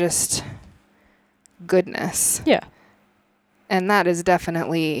part, but just goodness. Yeah. And that is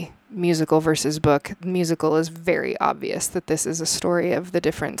definitely musical versus book. Musical is very obvious that this is a story of the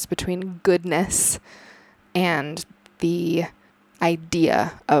difference between goodness and the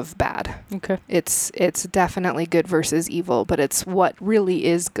idea of bad. Okay. It's definitely good versus evil, but it's what really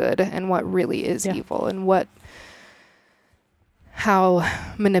is good and what really is evil and how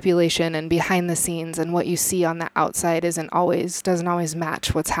manipulation and behind the scenes and what you see on the outside doesn't always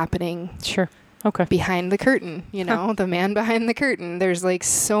match what's happening. Sure. Okay. Behind the curtain, the man behind the curtain. There's like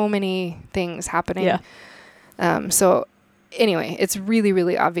so many things happening. Yeah. So anyway, it's really,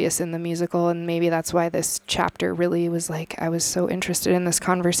 really obvious in the musical. And maybe that's why this chapter really was like, I was so interested in this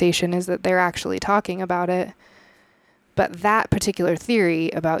conversation, is that they're actually talking about it. But that particular theory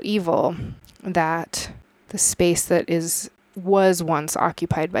about evil, that the space that was once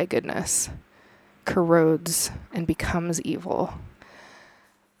occupied by goodness corrodes and becomes evil.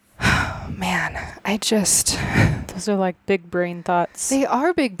 Man, Those are like big brain thoughts. They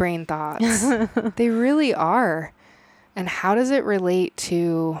are big brain thoughts. They really are. And how does it relate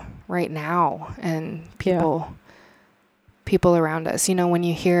to right now and people around us? You know, when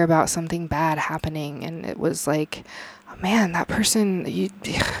you hear about something bad happening and it was like, oh, man, that person,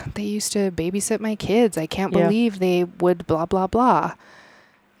 they used to babysit my kids. I can't believe they would blah, blah, blah.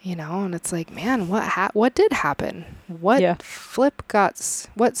 You know, and it's like, man, what did happen? What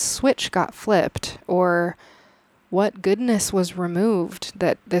switch got flipped, or what goodness was removed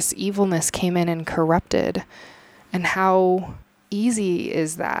that this evilness came in and corrupted? And how easy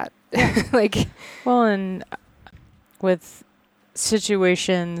is that? Like, well, and with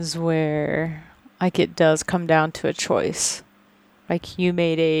situations where like it does come down to a choice, like you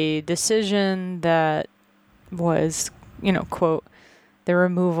made a decision that was, you know, quote, the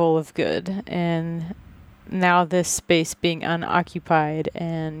removal of good, and now this space being unoccupied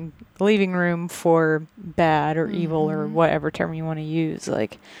and leaving room for bad or evil or whatever term you want to use.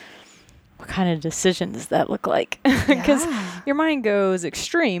 Like, what kind of decision does that look like? Because your mind goes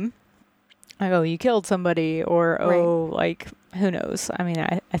extreme. Like, oh, you killed somebody, or like, who knows? I mean,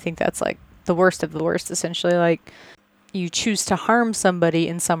 I think that's like the worst of the worst, essentially. Like, you choose to harm somebody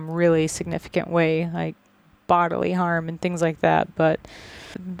in some really significant way, like bodily harm and things like that. But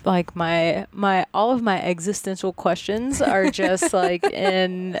like my all of my existential questions are just like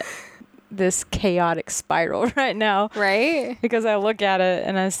in this chaotic spiral right now, right? Because I look at it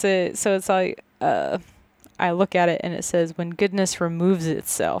and I say, so it's like I look at it and it says, when goodness removes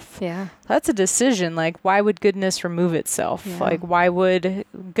itself. Yeah, that's a decision. Like, why would goodness remove itself? Like, why would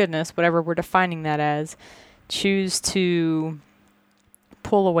goodness, whatever we're defining that as, choose to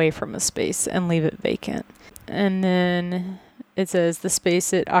pull away from a space and leave it vacant? And then it says the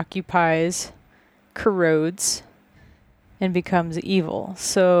space it occupies corrodes and becomes evil.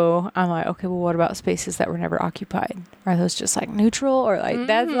 So I'm like, okay, well, what about spaces that were never occupied? Are those just like neutral, or like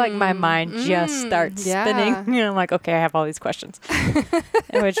that's like my mind just starts spinning? And I'm like, okay, I have all these questions,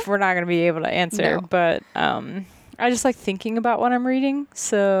 which we're not going to be able to answer. No. But I just like thinking about what I'm reading.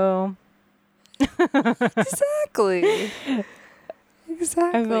 So exactly. I feel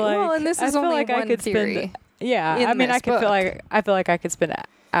like, well, and this is only one theory. I mean, I feel like I could spend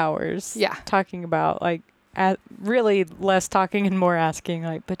hours talking about like really less talking and more asking,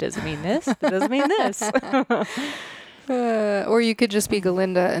 like, but does it mean this? But does it mean this? Or you could just be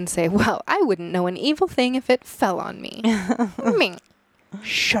Galinda and say, well, I wouldn't know an evil thing if it fell on me. Me.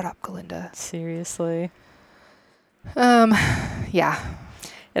 Shut up, Galinda. Seriously. Yeah.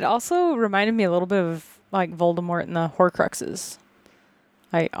 It also reminded me a little bit of like Voldemort and the Horcruxes.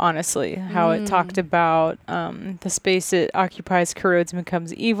 Like, honestly, how it talked about the space it occupies corrodes and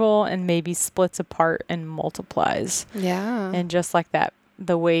becomes evil and maybe splits apart and multiplies. Yeah. And just like that,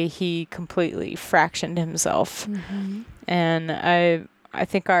 the way he completely fractioned himself. Mm-hmm. And I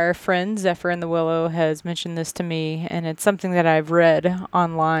think our friend Zephyr in the Willow has mentioned this to me, and it's something that I've read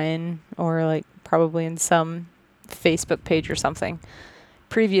online or like probably in some Facebook page or something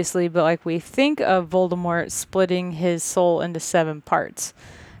previously. But like, we think of Voldemort splitting his soul into 7 parts,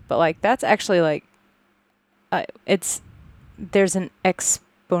 but like that's actually like there's an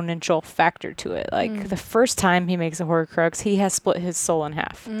exponential factor to it. Like the first time he makes a Horcrux, he has split his soul in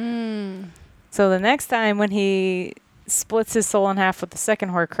half. So the next time when he splits his soul in half with the second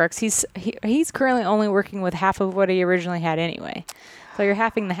Horcrux, he's currently only working with half of what he originally had anyway. So you're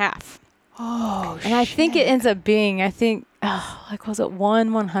halving the half. Oh, and I think it ends up being, like, was it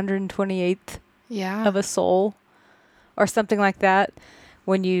 1/128th of a soul or something like that,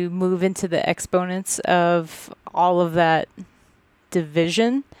 when you move into the exponents of all of that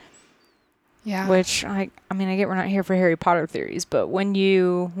division. Yeah. Which I mean, I get we're not here for Harry Potter theories, but when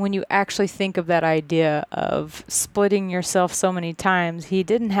you actually think of that idea of splitting yourself so many times, he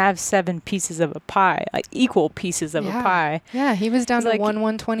didn't have 7 pieces of a pie, like equal pieces of a pie. Yeah, he was down to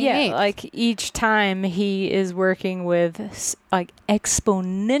 1/128. Yeah, like each time he is working with like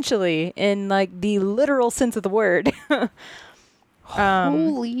exponentially in like the literal sense of the word.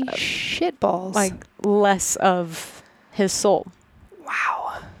 Holy shitballs. Like less of his soul.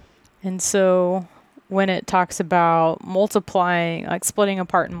 Wow. And so when it talks about multiplying, like splitting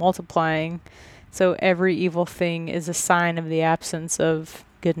apart and multiplying, so every evil thing is a sign of the absence of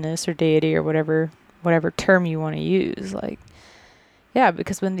goodness or deity or whatever term you want to use. Like, yeah,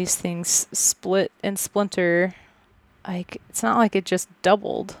 because when these things split and splinter, like, it's not like it just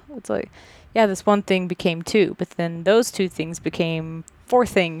doubled. It's like, yeah, this one thing became 2, but then those 2 things became 4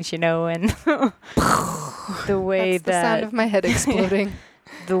 things, and the way That's the sound of my head exploding.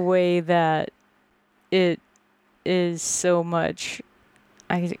 The way that it is so much,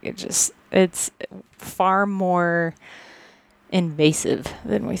 it's far more invasive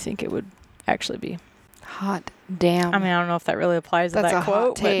than we think it would actually be. Hot damn. I mean, I don't know if that really applies to That's that a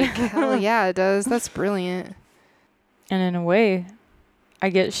quote. hot take. Hell yeah, it does. That's brilliant. And in a way, I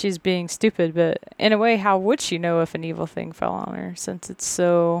get she's being stupid, but in a way, how would she know if an evil thing fell on her, since it's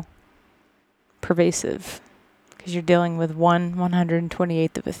so pervasive? Because you're dealing with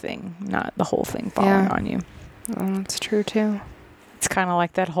 1/128th of a thing, not the whole thing falling on you. Oh, that's true too. It's kind of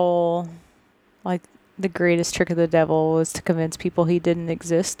like that whole, like, the greatest trick of the devil was to convince people he didn't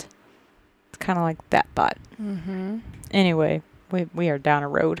exist. It's kind of like that thought. Mm-hmm. Anyway, we are down a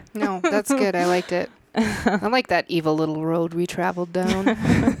road. No, that's good. I liked it. I like that evil little road we traveled down.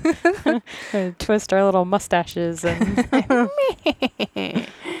 Twist our little mustaches and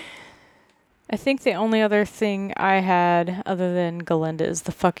I think the only other thing I had other than Galinda is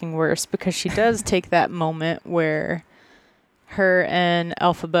the fucking worst, because she does take that moment where her and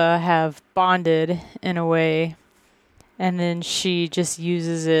Elphaba have bonded in a way, and then she just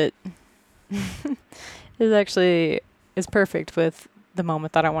uses it. is perfect with the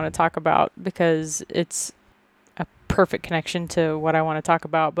moment that I want to talk about, because it's a perfect connection to what I want to talk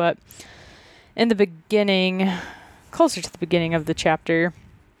about. But in the beginning, closer to the beginning of the chapter,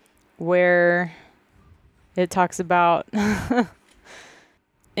 where it talks about I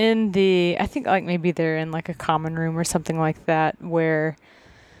think like maybe they're in like a common room or something like that, where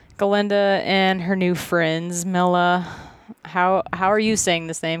Galinda and her new friends, Mila, how are you saying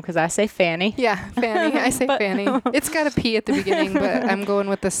this name? Because I say Fanny. Yeah, Fanny. I say Fanny. It's got a P at the beginning, but I'm going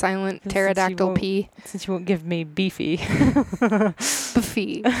with the silent pterodactyl P. Since you won't give me beefy.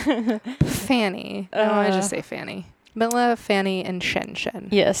 Beefy. Fanny. No, I just say Fanny. Mila, Fanny, and Shen.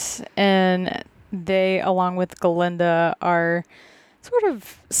 Yes, and they, along with Galinda, are sort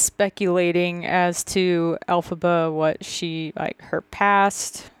of speculating as to Elphaba, what she, like, her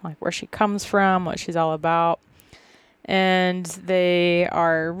past, like where she comes from, what she's all about. And they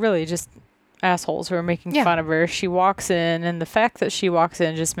are really just assholes who are making fun of her. She walks in, and the fact that she walks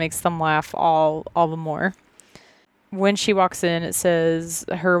in just makes them laugh all the more. When she walks in, it says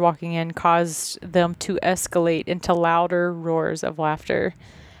her walking in caused them to escalate into louder roars of laughter.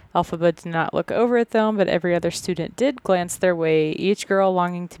 Elphaba did not look over at them, but every other student did glance their way, each girl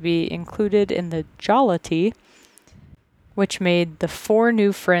longing to be included in the jollity, which made the 4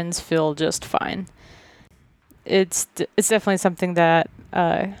 new friends feel just fine. It's definitely something that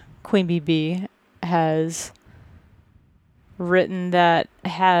Queen BB has written that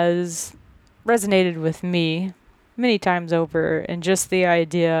has resonated with me many times over, and just the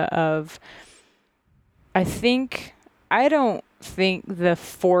idea of, I don't think the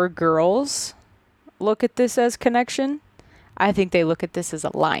 4 girls look at this as connection. I think they look at this as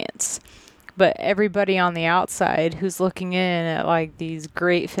alliance. But everybody on the outside who's looking in at like these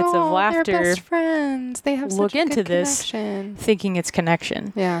great fits of laughter, they're best friends. They have look such a into good this connection. Thinking it's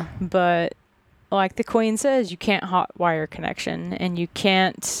connection. Yeah. But like the Queen says, you can't hotwire connection, and you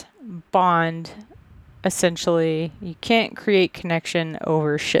can't bond. Essentially, you can't create connection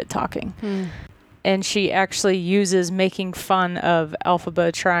over shit talking. And she actually uses making fun of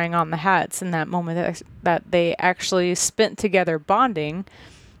Elphaba trying on the hats in that moment that they actually spent together bonding.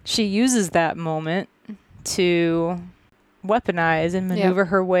 She uses that moment to weaponize and maneuver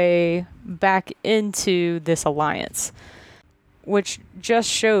her way back into this alliance, which just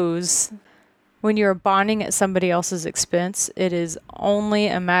shows when you're bonding at somebody else's expense, it is only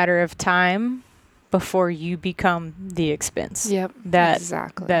a matter of time before you become the expense. Yep.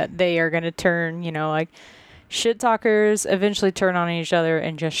 Exactly. That they are going to turn, like shit talkers eventually turn on each other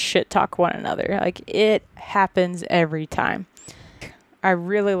and just shit talk one another. Like, it happens every time. I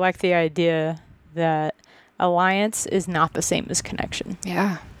really like the idea that alliance is not the same as connection.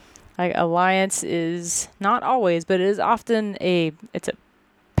 Yeah. Like, alliance is not always, but it is often it's a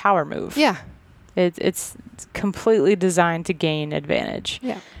power move. Yeah. It's completely designed to gain advantage.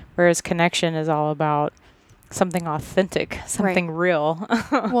 Yeah. Whereas connection is all about something authentic, something real.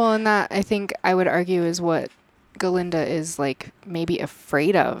 Well, and that, I think I would argue, is what Galinda is like maybe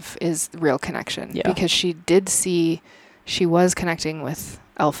afraid of, is real connection. Yeah. Because she did see she was connecting with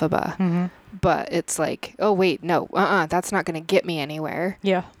Elphaba. Mm-hmm. But it's like, oh, wait, no, that's not going to get me anywhere.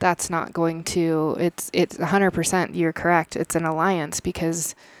 Yeah. That's not going to, it's 100%, you're correct. It's an alliance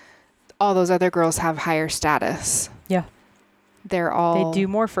because all those other girls have higher status. Yeah. They do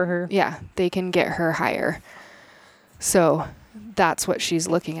more for her. Yeah, they can get her higher. So that's what she's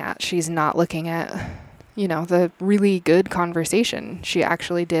looking at. She's not looking at, the really good conversation she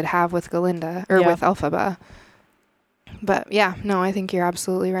actually did have with Galinda or with Elphaba. But yeah, no, I think you're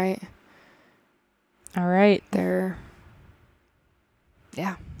absolutely right. All right. They're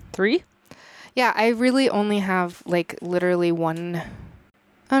Yeah. 3? Yeah, I really only have like literally one.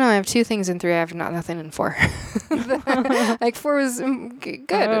 Oh no, I have 2 things in 3. I have nothing in 4. Like 4 was good.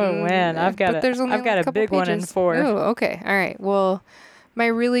 Oh man, I've got a big one in 4. Oh, okay. All right. Well, my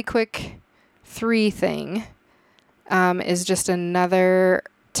really quick 3 thing is just another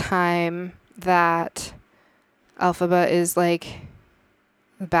time that Elphaba is like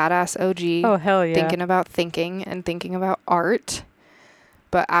the badass OG. Oh hell yeah! Thinking about thinking and thinking about art.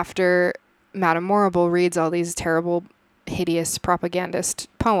 But after Madame Morrible reads all these terrible, hideous propagandist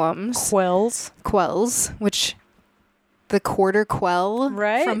poems. Quells, which the quarter quell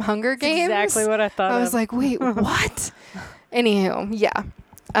from Hunger Games. That's exactly what I thought. I was like, wait, what? Anywho, yeah.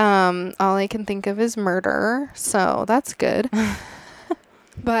 All I can think of is murder, so that's good.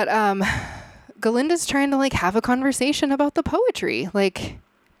 But Galinda's trying to like have a conversation about the poetry. Like,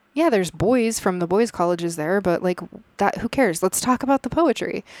 yeah, there's boys from the boys' colleges there, but like that, who cares? Let's talk about the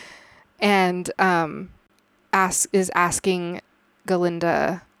poetry. And is asking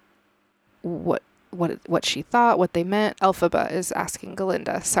Galinda what she thought, what they meant. Elphaba is asking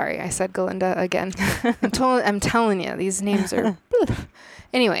Galinda. Sorry, I said Galinda again. I'm telling you, these names are...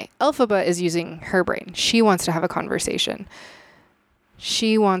 Anyway, Elphaba is using her brain. She wants to have a conversation.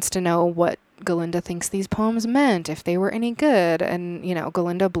 She wants to know what Galinda thinks these poems meant, if they were any good. And, you know,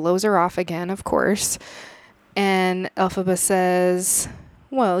 Galinda blows her off again, of course. And Elphaba says...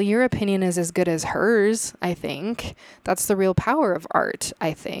 Well, your opinion is as good as hers, I think. That's the real power of art,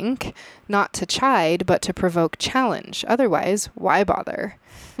 I think. Not to chide, but to provoke challenge. Otherwise, why bother?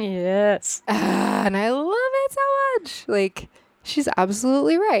 Yes. And I love it so much. Like, she's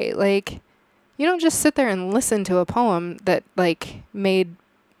absolutely right. Like, you don't just sit there and listen to a poem that, like, made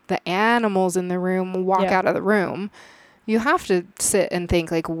the animals in the room walk out of the room. You have to sit and think,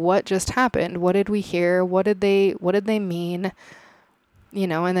 like, what just happened? What did we hear? What did they mean? You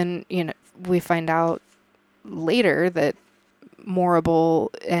know, and then, you know, we find out later that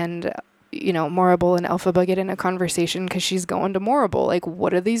Morrible and Elphaba get in a conversation because she's going to Morrible. Like,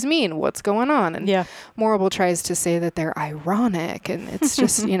 what do these mean? What's going on? And Morrible tries to say that they're ironic, and it's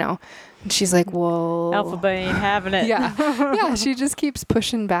just, you know, and she's like, well... Elphaba ain't having it. Yeah, she just keeps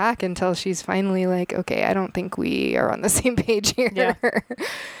pushing back until she's finally like, okay, I don't think we are on the same page here. Yeah.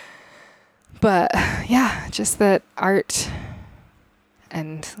 But, yeah, just that art...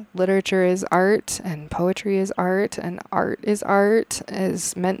 And literature is art, and poetry is art, and art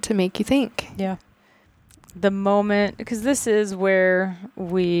is meant to make you think. Yeah. The moment, because this is where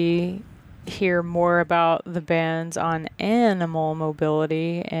we hear more about the bans on animal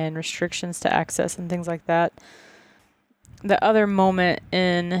mobility and restrictions to access and things like that. The other moment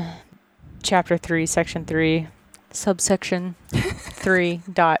in chapter 3, section 3, subsection 3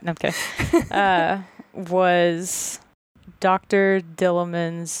 dot, no, I'm kidding, was... Dr.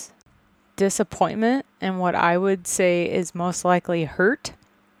 Dilliman's disappointment and what I would say is most likely hurt.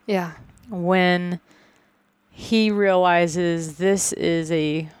 Yeah. When he realizes this is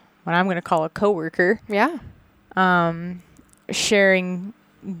what I'm going to call a coworker. Yeah. Sharing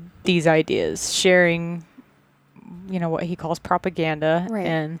these ideas, sharing, you know, what he calls propaganda. Right.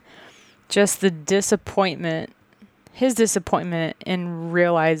 And just the disappointment, his disappointment in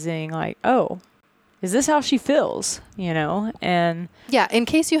realizing like, oh, is this how she feels, you know? And yeah, in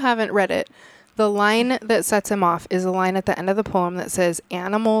case you haven't read it, the line that sets him off is a line at the end of the poem that says,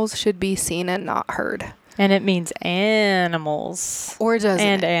 animals should be seen and not heard. And it means animals. Or does it?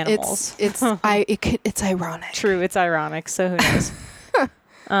 And animals. It's ironic. True, it's ironic, so who knows?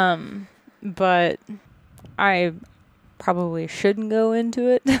 But I probably shouldn't go into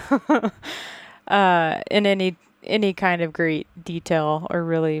it in any kind of great detail or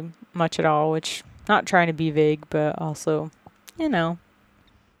really much at all, which... Not trying to be vague, but also, you know,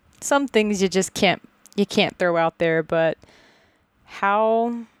 some things you just can't throw out there. But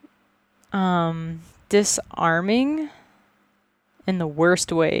how disarming in the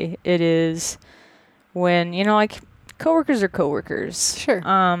worst way it is when, you know, like coworkers are coworkers. Sure.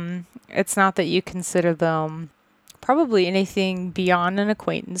 It's not that you consider them probably anything beyond an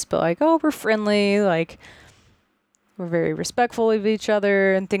acquaintance, but like, oh, we're friendly, like. We're very respectful of each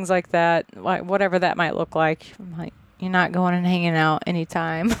other and things like that, like whatever that might look like. I'm like, you're not going and hanging out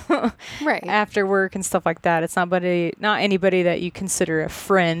anytime right after work and stuff like that. It's not anybody that you consider a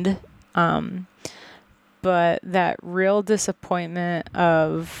friend. But that real disappointment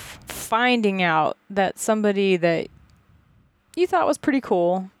of finding out that somebody that you thought was pretty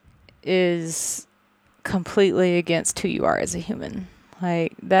cool is completely against who you are as a human.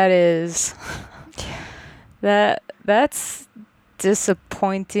 Like that is that's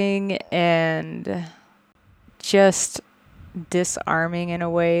disappointing and just disarming in a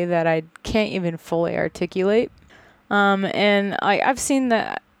way that I can't even fully articulate. And I've seen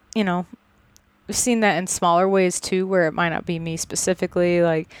that, I've seen that in smaller ways too, where it might not be me specifically,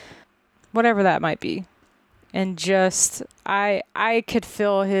 like whatever that might be. And just, I could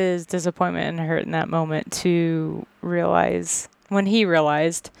feel his disappointment and hurt in that moment to realize, when he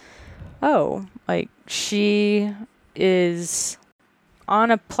realized, oh, like she is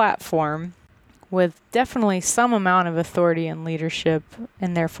on a platform with definitely some amount of authority and leadership,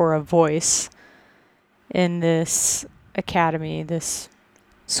 and therefore a voice in this academy, this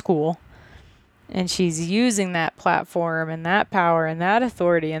school. And she's using that platform and that power and that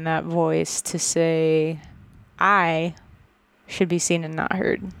authority and that voice to say, I should be seen and not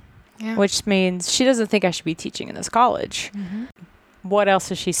heard. Yeah. Which means she doesn't think I should be teaching in this college. Mm-hmm. What else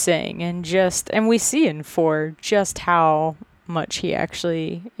is she saying? And we see in 4 just how much he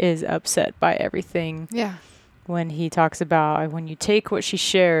actually is upset by everything. Yeah. When he talks about when you take what she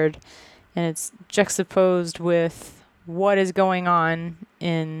shared and it's juxtaposed with what is going on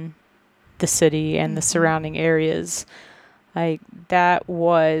in the city and the surrounding areas, like that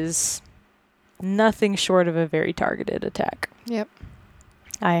was nothing short of a very targeted attack. Yep.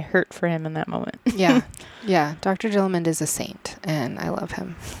 I hurt for him in that moment. Yeah. Yeah. Dr. Gilliland is a saint, and I love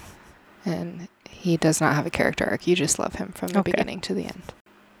him. And he does not have a character arc. You just love him from the beginning to the end.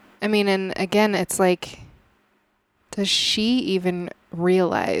 I mean, and again, it's like, does she even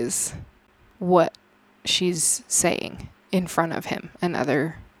realize what she's saying in front of him and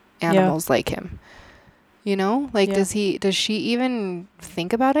other animals like him? Does she even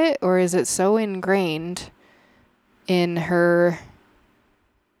think about it, or is it so ingrained in her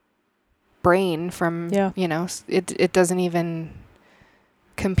brain from, it doesn't even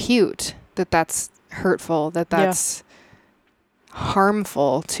compute that that's hurtful, that's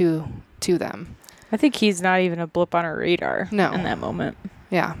harmful to them. I think he's not even a blip on her radar in that moment.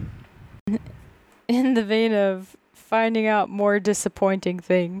 Yeah. In the vein of finding out more disappointing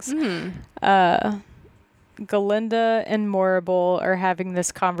things, Galinda and Morrible are having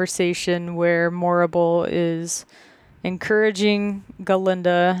this conversation where Morrible is encouraging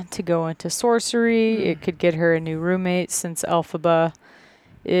Galinda to go into sorcery. It could get her a new roommate since Elphaba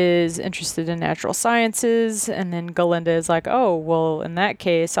is interested in natural sciences. And then Galinda is like, oh, well, in that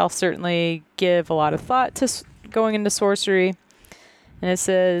case, I'll certainly give a lot of thought to going into sorcery. And it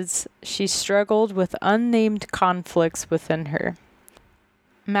says, she struggled with unnamed conflicts within her.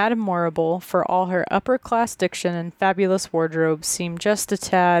 Madame Morrible, for all her upper-class diction and fabulous wardrobe, seemed just a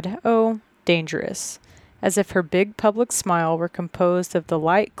tad, dangerous, as if her big public smile were composed of the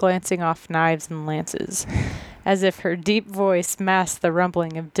light glancing off knives and lances, as if her deep voice masked the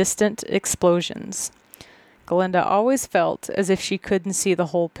rumbling of distant explosions. Galinda always felt as if she couldn't see the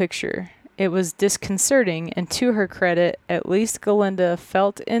whole picture. It was disconcerting, and to her credit, at least Galinda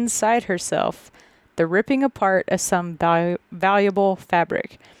felt inside herself the ripping apart of some valuable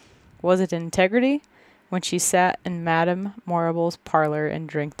fabric. Was it integrity? When she sat in Madame Morrible's parlor and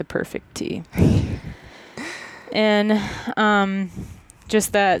drank the perfect tea. And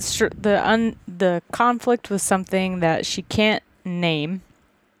just that the conflict was something that she can't name.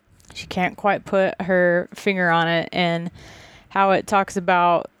 She can't quite put her finger on it, and how it talks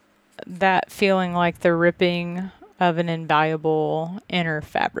about that feeling like the ripping of an invaluable inner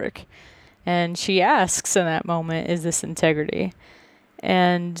fabric. And she asks in that moment, is this integrity?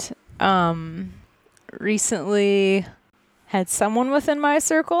 And recently had someone within my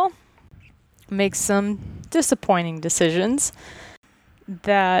circle make some disappointing decisions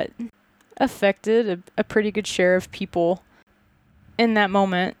that affected a pretty good share of people. In that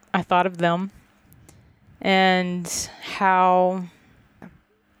moment, I thought of them and how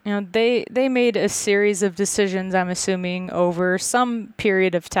they made a series of decisions, I'm assuming, over some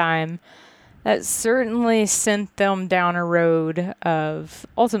period of time that certainly sent them down a road of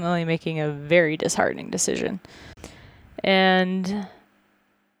ultimately making a very disheartening decision. And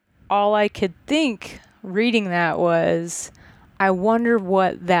all I could think reading that was, I wonder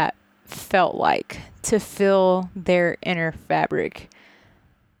what that felt like to feel their inner fabric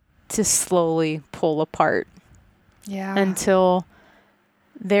to slowly pull apart. Yeah. Until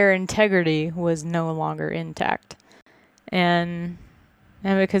their integrity was no longer intact. And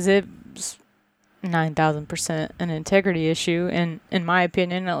because it's 9,000% an integrity issue, and in my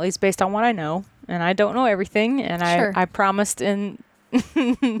opinion, at least based on what I know, and I don't know everything, and sure. I promised in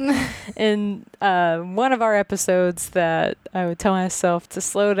one of our episodes that I would tell myself to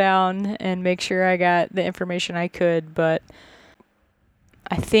slow down and make sure I got the information I could, but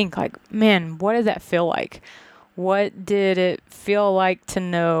I think, like, man, what did that feel like? What did it feel like to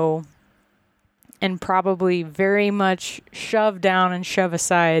know and probably very much shove down and shove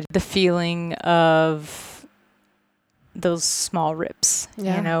aside the feeling of those small rips,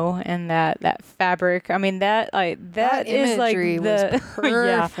 you know, and that fabric. I mean, that is like the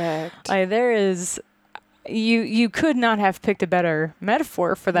perfect. Like there is, you could not have picked a better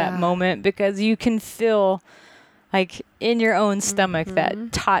metaphor for that moment, because you can feel like in your own stomach that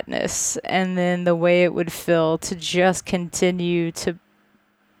tautness, and then the way it would feel to just continue to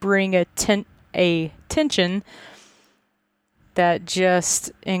bring a tension that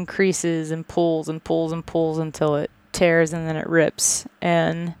just increases and pulls and pulls and pulls until it tears and then it rips.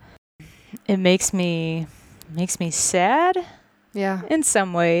 And it makes me sad. Yeah. In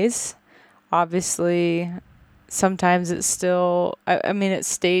some ways. Obviously, sometimes it's still, I mean, it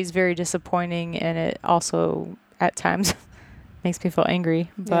stays very disappointing, and it also at times makes me feel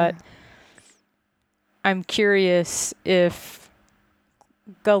angry. But I'm curious if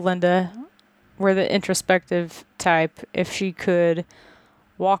Galinda were the introspective type, if she could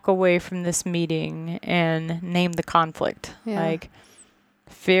walk away from this meeting and name the conflict. Like,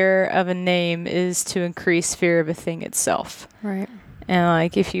 fear of a name is to increase fear of a thing itself. Right. And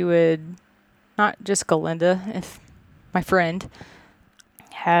like, if you would, not just Galinda, if my friend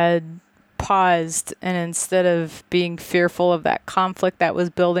had paused, and instead of being fearful of that conflict that was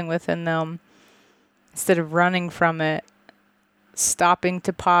building within them, instead of running from it, stopping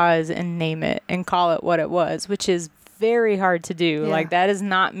to pause and name it and call it what it was, which is very hard to do. Like, that is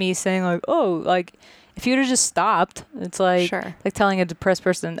not me saying like, oh, like, if you'd have just stopped, it's like like telling a depressed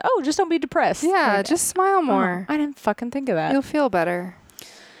person, oh, just don't be depressed. Yeah, like, just smile more. I didn't fucking think of that. You'll feel better.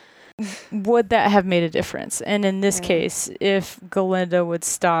 Would that have made a difference? And in this case, if Galinda would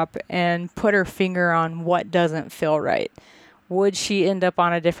stop and put her finger on what doesn't feel right, would she end up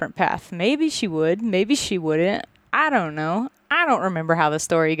on a different path? Maybe she would. Maybe she wouldn't. I don't know. I don't remember how the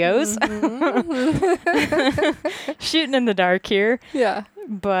story goes. Shooting in the dark here. Yeah.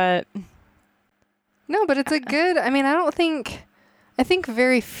 But... No, but it's a good, I mean, I think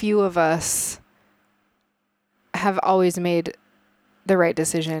very few of us have always made the right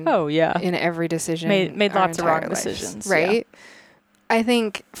decision. Oh, yeah. In every decision. Made lots of wrong lives, decisions. Right? Yeah. I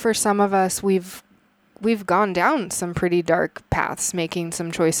think for some of us, we've gone down some pretty dark paths, making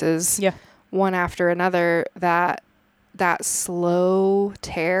some choices. Yeah. One after another, that slow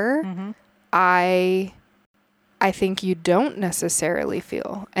tear, I think you don't necessarily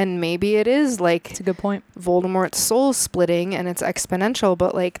feel. And maybe it is like... That's a good point. Voldemort's soul splitting, and it's exponential,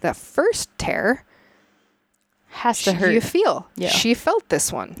 but like the first tear... has to hurt. You feel. Yeah. She felt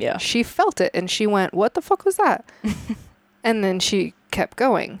this one. Yeah. She felt it, and she went, what the fuck was that? And then she kept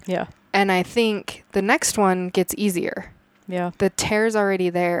going. Yeah. And I think the next one gets easier. Yeah. The tear's already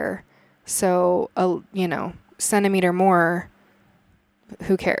there. So, centimeter more,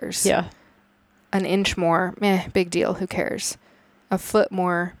 who cares? Yeah. An inch more, big deal, who cares? A foot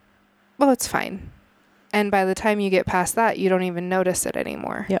more, well, it's fine. And by the time you get past that, you don't even notice it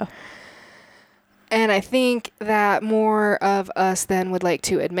anymore. Yeah. And I think that more of us than would like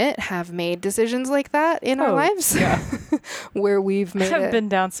to admit have made decisions like that in our lives. Yeah. Where we've made I've been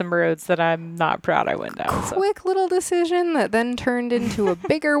down some roads that I'm not proud I went down. Quick little decision that then turned into a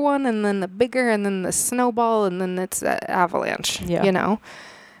bigger one, and then the bigger, and then the snowball, and then it's an avalanche,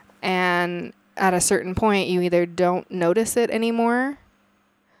 And at a certain point, you either don't notice it anymore,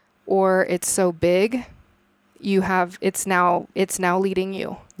 or it's so big, it's now leading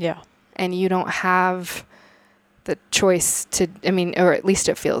you. Yeah. And you don't have the choice to, or at least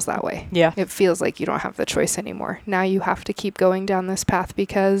it feels that way. Yeah. It feels like you don't have the choice anymore. Now you have to keep going down this path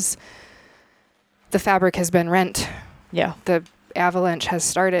because the fabric has been rent. Yeah. The avalanche has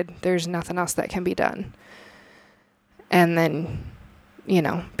started. There's nothing else that can be done. And then,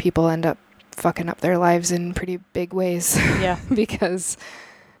 people end up fucking up their lives in pretty big ways. Yeah. Because,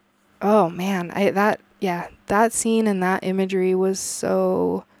 oh man, that scene and that imagery was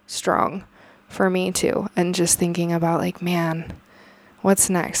so strong for me too. And just thinking about like, man, what's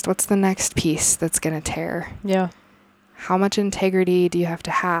next? What's the next piece that's going to tear? Yeah. How much integrity do you have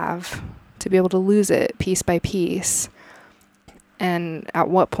to be able to lose it piece by piece? And at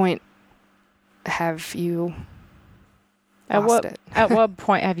what point have you lost it? At what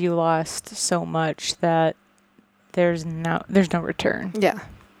point have you lost so much that there's no return? Yeah.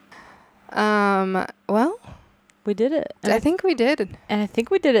 Well, we did it. I think we did. And I think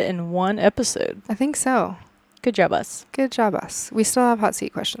we did it in one episode. I think so. Good job, us. Good job, us. We still have hot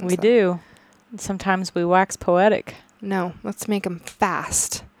seat questions. We do. Sometimes we wax poetic. No, let's make them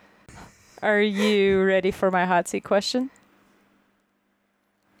fast. Are you ready for my hot seat question?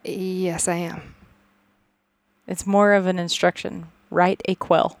 Yes, I am. It's more of an instruction. Write a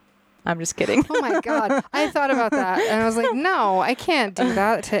quell. I'm just kidding. Oh my God. I thought about that and I was like, no, I can't do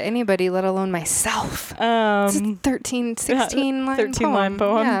that to anybody, let alone myself. It's a 16 line 13 poem. line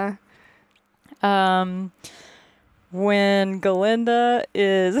poem. Yeah. When Galinda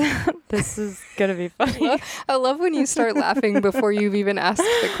is, this is going to be funny. I love when you start laughing before you've even asked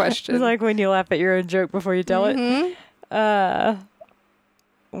the question. It's like when you laugh at your own joke before you tell it.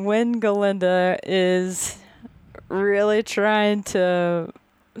 When Galinda is really trying to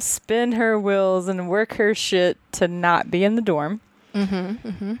spin her wheels and work her shit to not be in the dorm,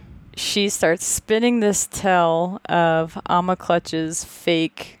 she starts spinning this tell of Amma Clutch's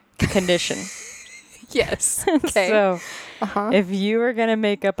fake condition. Yes. Okay. So, if you were going to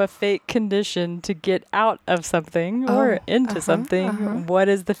make up a fake condition to get out of something or into something, what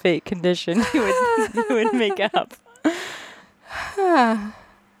is the fake condition you would make up?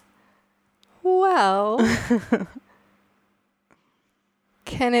 Well,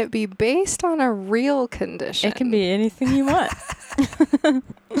 can it be based on a real condition? It can be anything you want.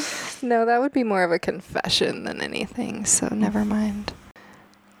 No, that would be more of a confession than anything, so never mind.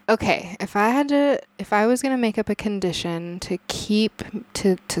 Okay, if I was going to make up a condition to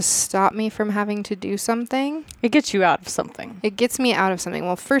stop me from having to do something. It gets you out of something. It gets me out of something.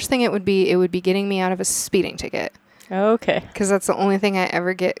 Well, first thing it would be getting me out of a speeding ticket. Okay. Because that's the only thing I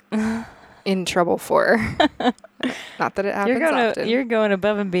ever get in trouble for. Not that it happens often. You're going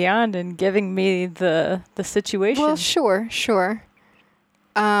above and beyond and giving me the situation. Well, sure.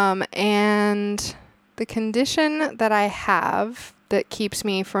 And the condition that I have that keeps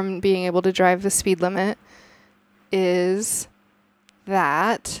me from being able to drive the speed limit is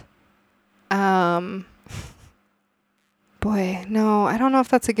that, boy, no, I don't know if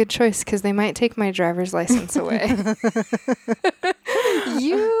that's a good choice because they might take my driver's license away.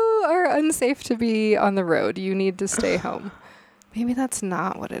 You are unsafe to be on the road. You need to stay home. Maybe that's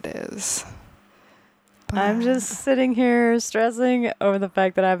not what it is. I'm just sitting here stressing over the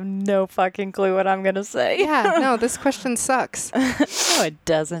fact that I have no fucking clue what I'm going to say. Yeah, no, this question sucks. No, it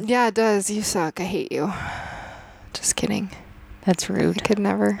doesn't. Yeah, it does. You suck. I hate you. Just kidding. That's rude. I could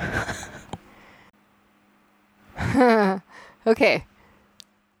never. Okay.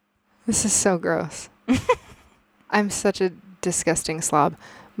 This is so gross. I'm such a disgusting slob.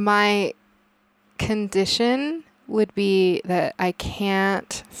 My condition would be that I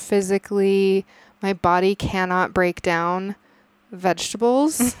can't physically... My body cannot break down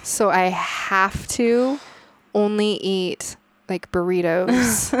vegetables, so I have to only eat like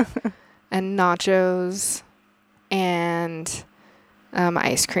burritos and nachos and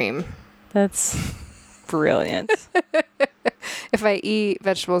ice cream. That's brilliant. If I eat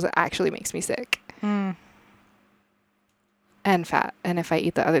vegetables, it actually makes me sick. And fat. And if I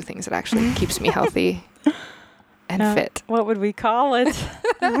eat the other things, it actually keeps me healthy. And fit. What would we call it?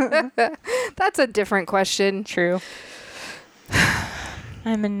 That's a different question. True.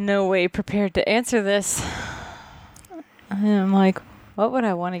 I'm in no way prepared to answer this. I'm like, what would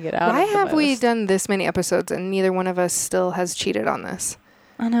I want to get out of Why the have we most? done this many episodes and neither one of us still has cheated on this?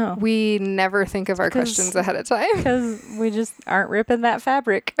 I know. We never think of our questions ahead of time. Because we just aren't ripping that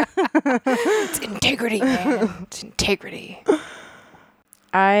fabric. It's integrity, man. It's integrity.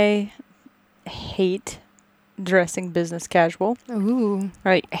 I hate dressing business casual. Ooh.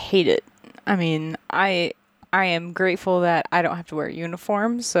 I hate it. I mean, I am grateful that I don't have to wear a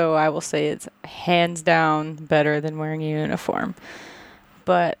uniform, so I will say it's hands down better than wearing a uniform.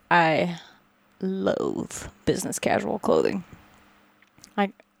 But I loathe business casual clothing.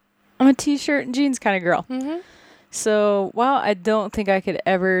 I'm a t-shirt and jeans kind of girl. Mm-hmm. So while I don't think I could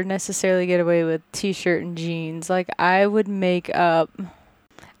ever necessarily get away with t-shirt and jeans, like I would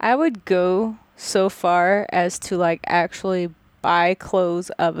go so far as to like actually buy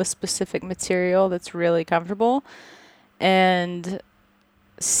clothes of a specific material that's really comfortable and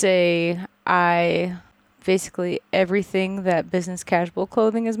say basically everything that business casual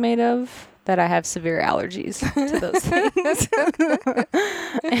clothing is made of, that I have severe allergies to those things.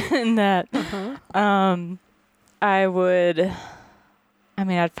 And that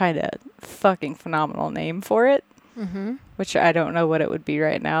I'd find a fucking phenomenal name for it. Mm-hmm. Which I don't know what it would be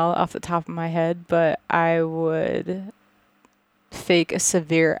right now off the top of my head, but I would fake a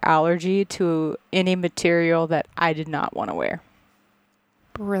severe allergy to any material that I did not want to wear.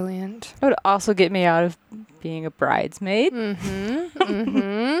 Brilliant. It would also get me out of being a bridesmaid. Mm-hmm.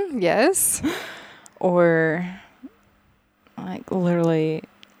 Mm-hmm. Yes. Or like literally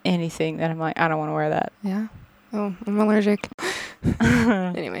anything that I'm like, I don't want to wear that. Yeah. Oh, I'm allergic.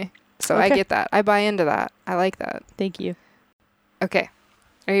 Anyway. So okay. I get that. I buy into that. I like that. Thank you. Okay.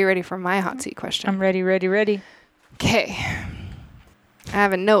 Are you ready for my hot seat question? I'm ready. Okay. I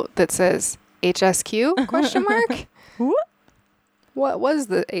have a note that says HSQ question mark. What was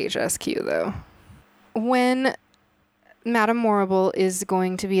the HSQ though? When Madame Morrible is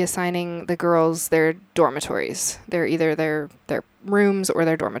going to be assigning the girls their dormitories. They're either their rooms or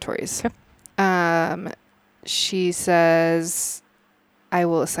their dormitories. Okay. She says, I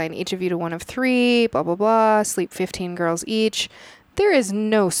will assign each of you to one of 3, blah, blah, blah, sleep 15 girls each. There is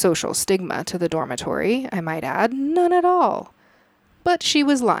no social stigma to the dormitory, I might add, none at all. But she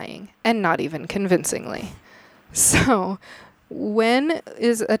was lying, and not even convincingly. So, when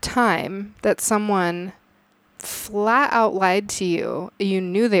is a time that someone flat out lied to you, you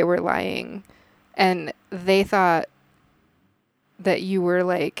knew they were lying, and they thought that you were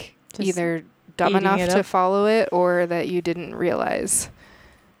like just either dumb enough to follow it or that you didn't realize?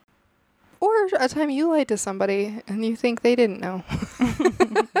 Or a time you lied to somebody and you think they didn't know.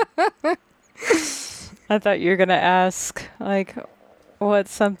 I thought you were going to ask, like,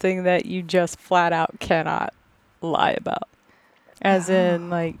 what's something that you just flat out cannot lie about? As in,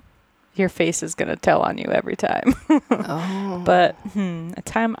 like, your face is going to tell on you every time. Oh. But a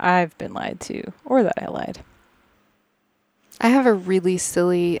time I've been lied to, or that I lied. I have a really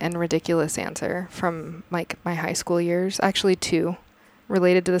silly and ridiculous answer from, like, my high school years. Actually, 2.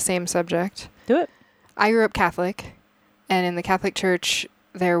 Related to the same subject. Do it. I grew up Catholic, and in the Catholic Church,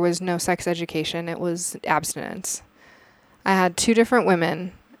 there was no sex education. It was abstinence. I had 2 different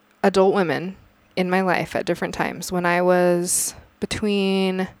women, adult women, in my life at different times. When I was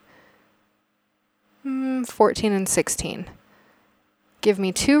between 14 and 16. Give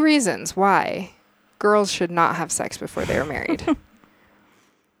me 2 reasons why girls should not have sex before they are married.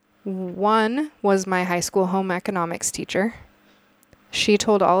 One was my high school home economics teacher. She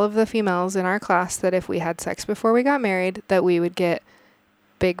told all of the females in our class that if we had sex before we got married, that we would get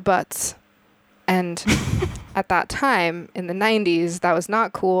big butts. And at that time, in the 90s, that was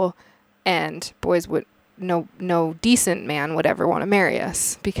not cool. And boys would, no decent man would ever want to marry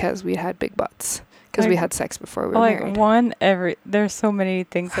us because we had big butts. Because we had sex before we were married. There's so many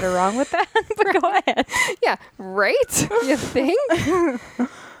things that are wrong with that. But go ahead. Yeah, right? You think?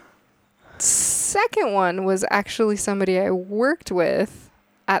 Second one was actually somebody I worked with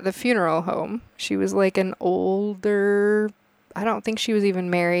at the funeral home. She was like an older, I don't think she was even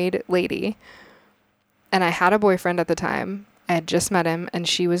married, lady. And I had a boyfriend at the time. I had just met him, and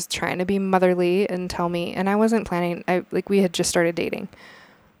she was trying to be motherly and tell me, and I wasn't planning, we had just started dating.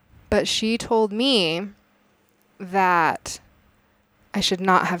 But she told me that I should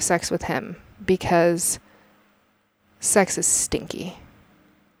not have sex with him because sex is stinky.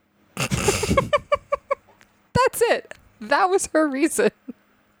 That's it. That was her reason.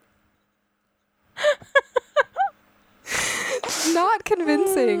 Not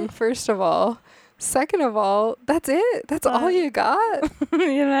convincing, first of all. Second of all, that's it. That's all you got. You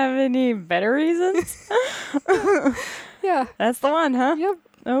don't have any better reasons? Yeah. That's the one, huh? Yep.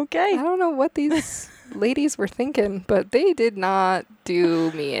 Okay. I don't know what these ladies were thinking, but they did not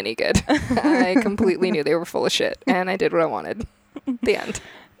do me any good. I completely knew they were full of shit, and I did what I wanted. The end.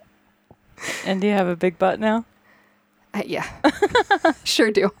 And do you have a big butt now? Yeah.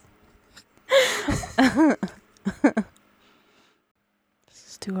 Sure do. This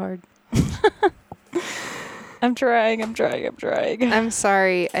is too hard. I'm trying. I'm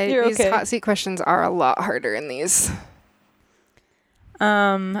sorry. These hot seat questions are a lot harder in these.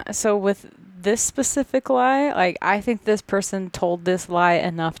 So with this specific lie, like, I think this person told this lie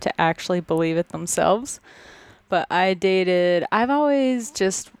enough to actually believe it themselves. But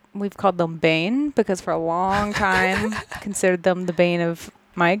we've called them Bane because for a long time considered them the bane of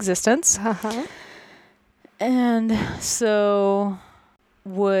my existence. Uh-huh. And so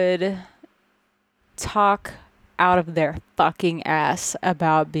would talk out of their fucking ass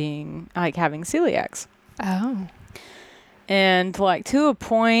about being, like, having celiacs. Oh. And, like, to a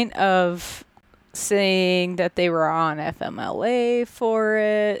point of saying that they were on FMLA for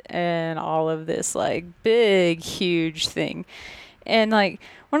it and all of this, like, big, huge thing. And, like,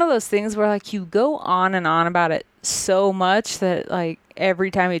 one of those things where, like, you go on and on about it so much that, like,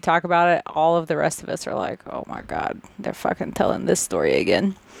 every time you talk about it, all of the rest of us are like, oh my God, they're fucking telling this story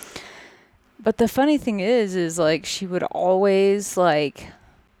again. But the funny thing is like, she would always, like,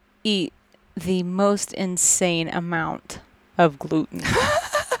 eat the most insane amount of gluten.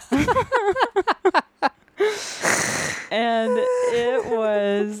 And it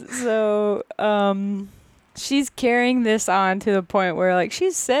was so, she's carrying this on to the point where, like,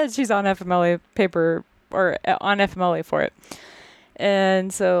 she says she's on FMLA paper or on FMLA for it.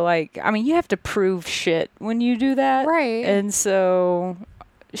 And so, like, I mean, you have to prove shit when you do that. Right. And so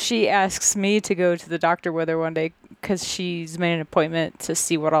she asks me to go to the doctor with her one day because she's made an appointment to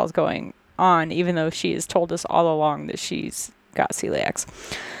see what all's going on, even though she has told us all along that she's got celiacs.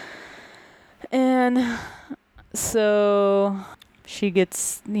 And so she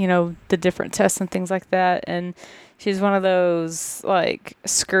gets, the different tests and things like that. And she's one of those, like,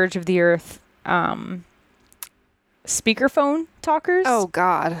 scourge of the earth speakerphone talkers. Oh,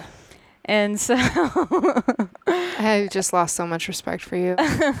 God. And so I just lost so much respect for you.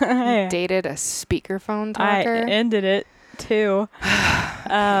 You dated a speakerphone talker. I ended it too.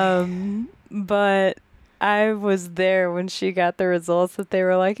 But I was there when she got the results that they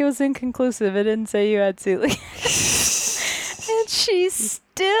were like, it was inconclusive. It didn't say you had celiac. And she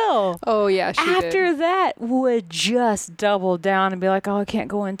still, oh yeah, she after did. that, would just double down and be like, oh, I can't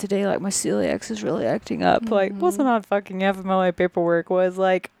go in today. Like, my celiac is really acting up. Mm-hmm. Like, wasn't on fucking FMLA paperwork. Was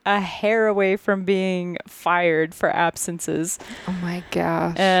like a hair away from being fired for absences. Oh my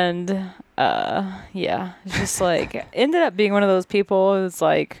gosh. And yeah, it's just like ended up being one of those people who's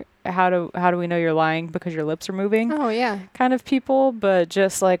like, how do we know you're lying because your lips are moving? Oh yeah, kind of people. But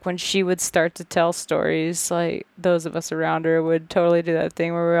just like when she would start to tell stories, like those of us around her would totally do that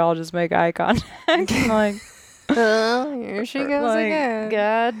thing where we all just make eye contact and like, oh, here she goes like, again.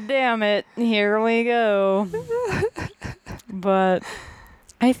 God damn it, here we go. But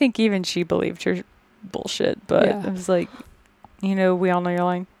I think even she believed her bullshit. But yeah. it was like, we all know you're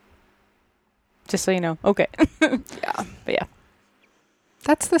lying. Just so you know. Okay. Yeah. But yeah.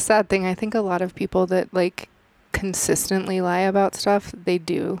 That's the sad thing. I think a lot of people that like consistently lie about stuff, they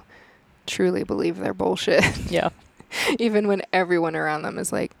do truly believe their bullshit. Yeah. Even when everyone around them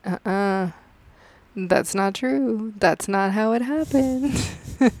is like, that's not true. That's not how it happened.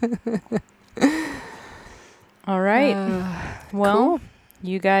 All right. Well, cool.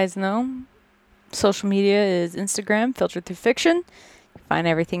 You guys know social media is Instagram, Filtered Through Fiction. Find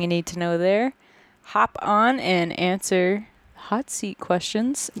everything you need to know there. Hop on and answer hot seat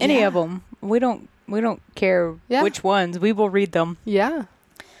questions. Any of them. We don't care which ones. We will read them. Yeah.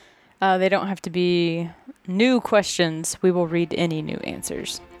 They don't have to be new questions. We will read any new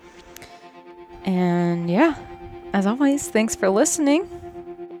answers. And yeah, as always, thanks for listening.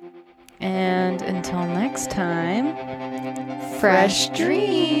 And until next time, fresh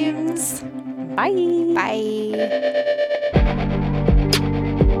dreams. Bye. Bye.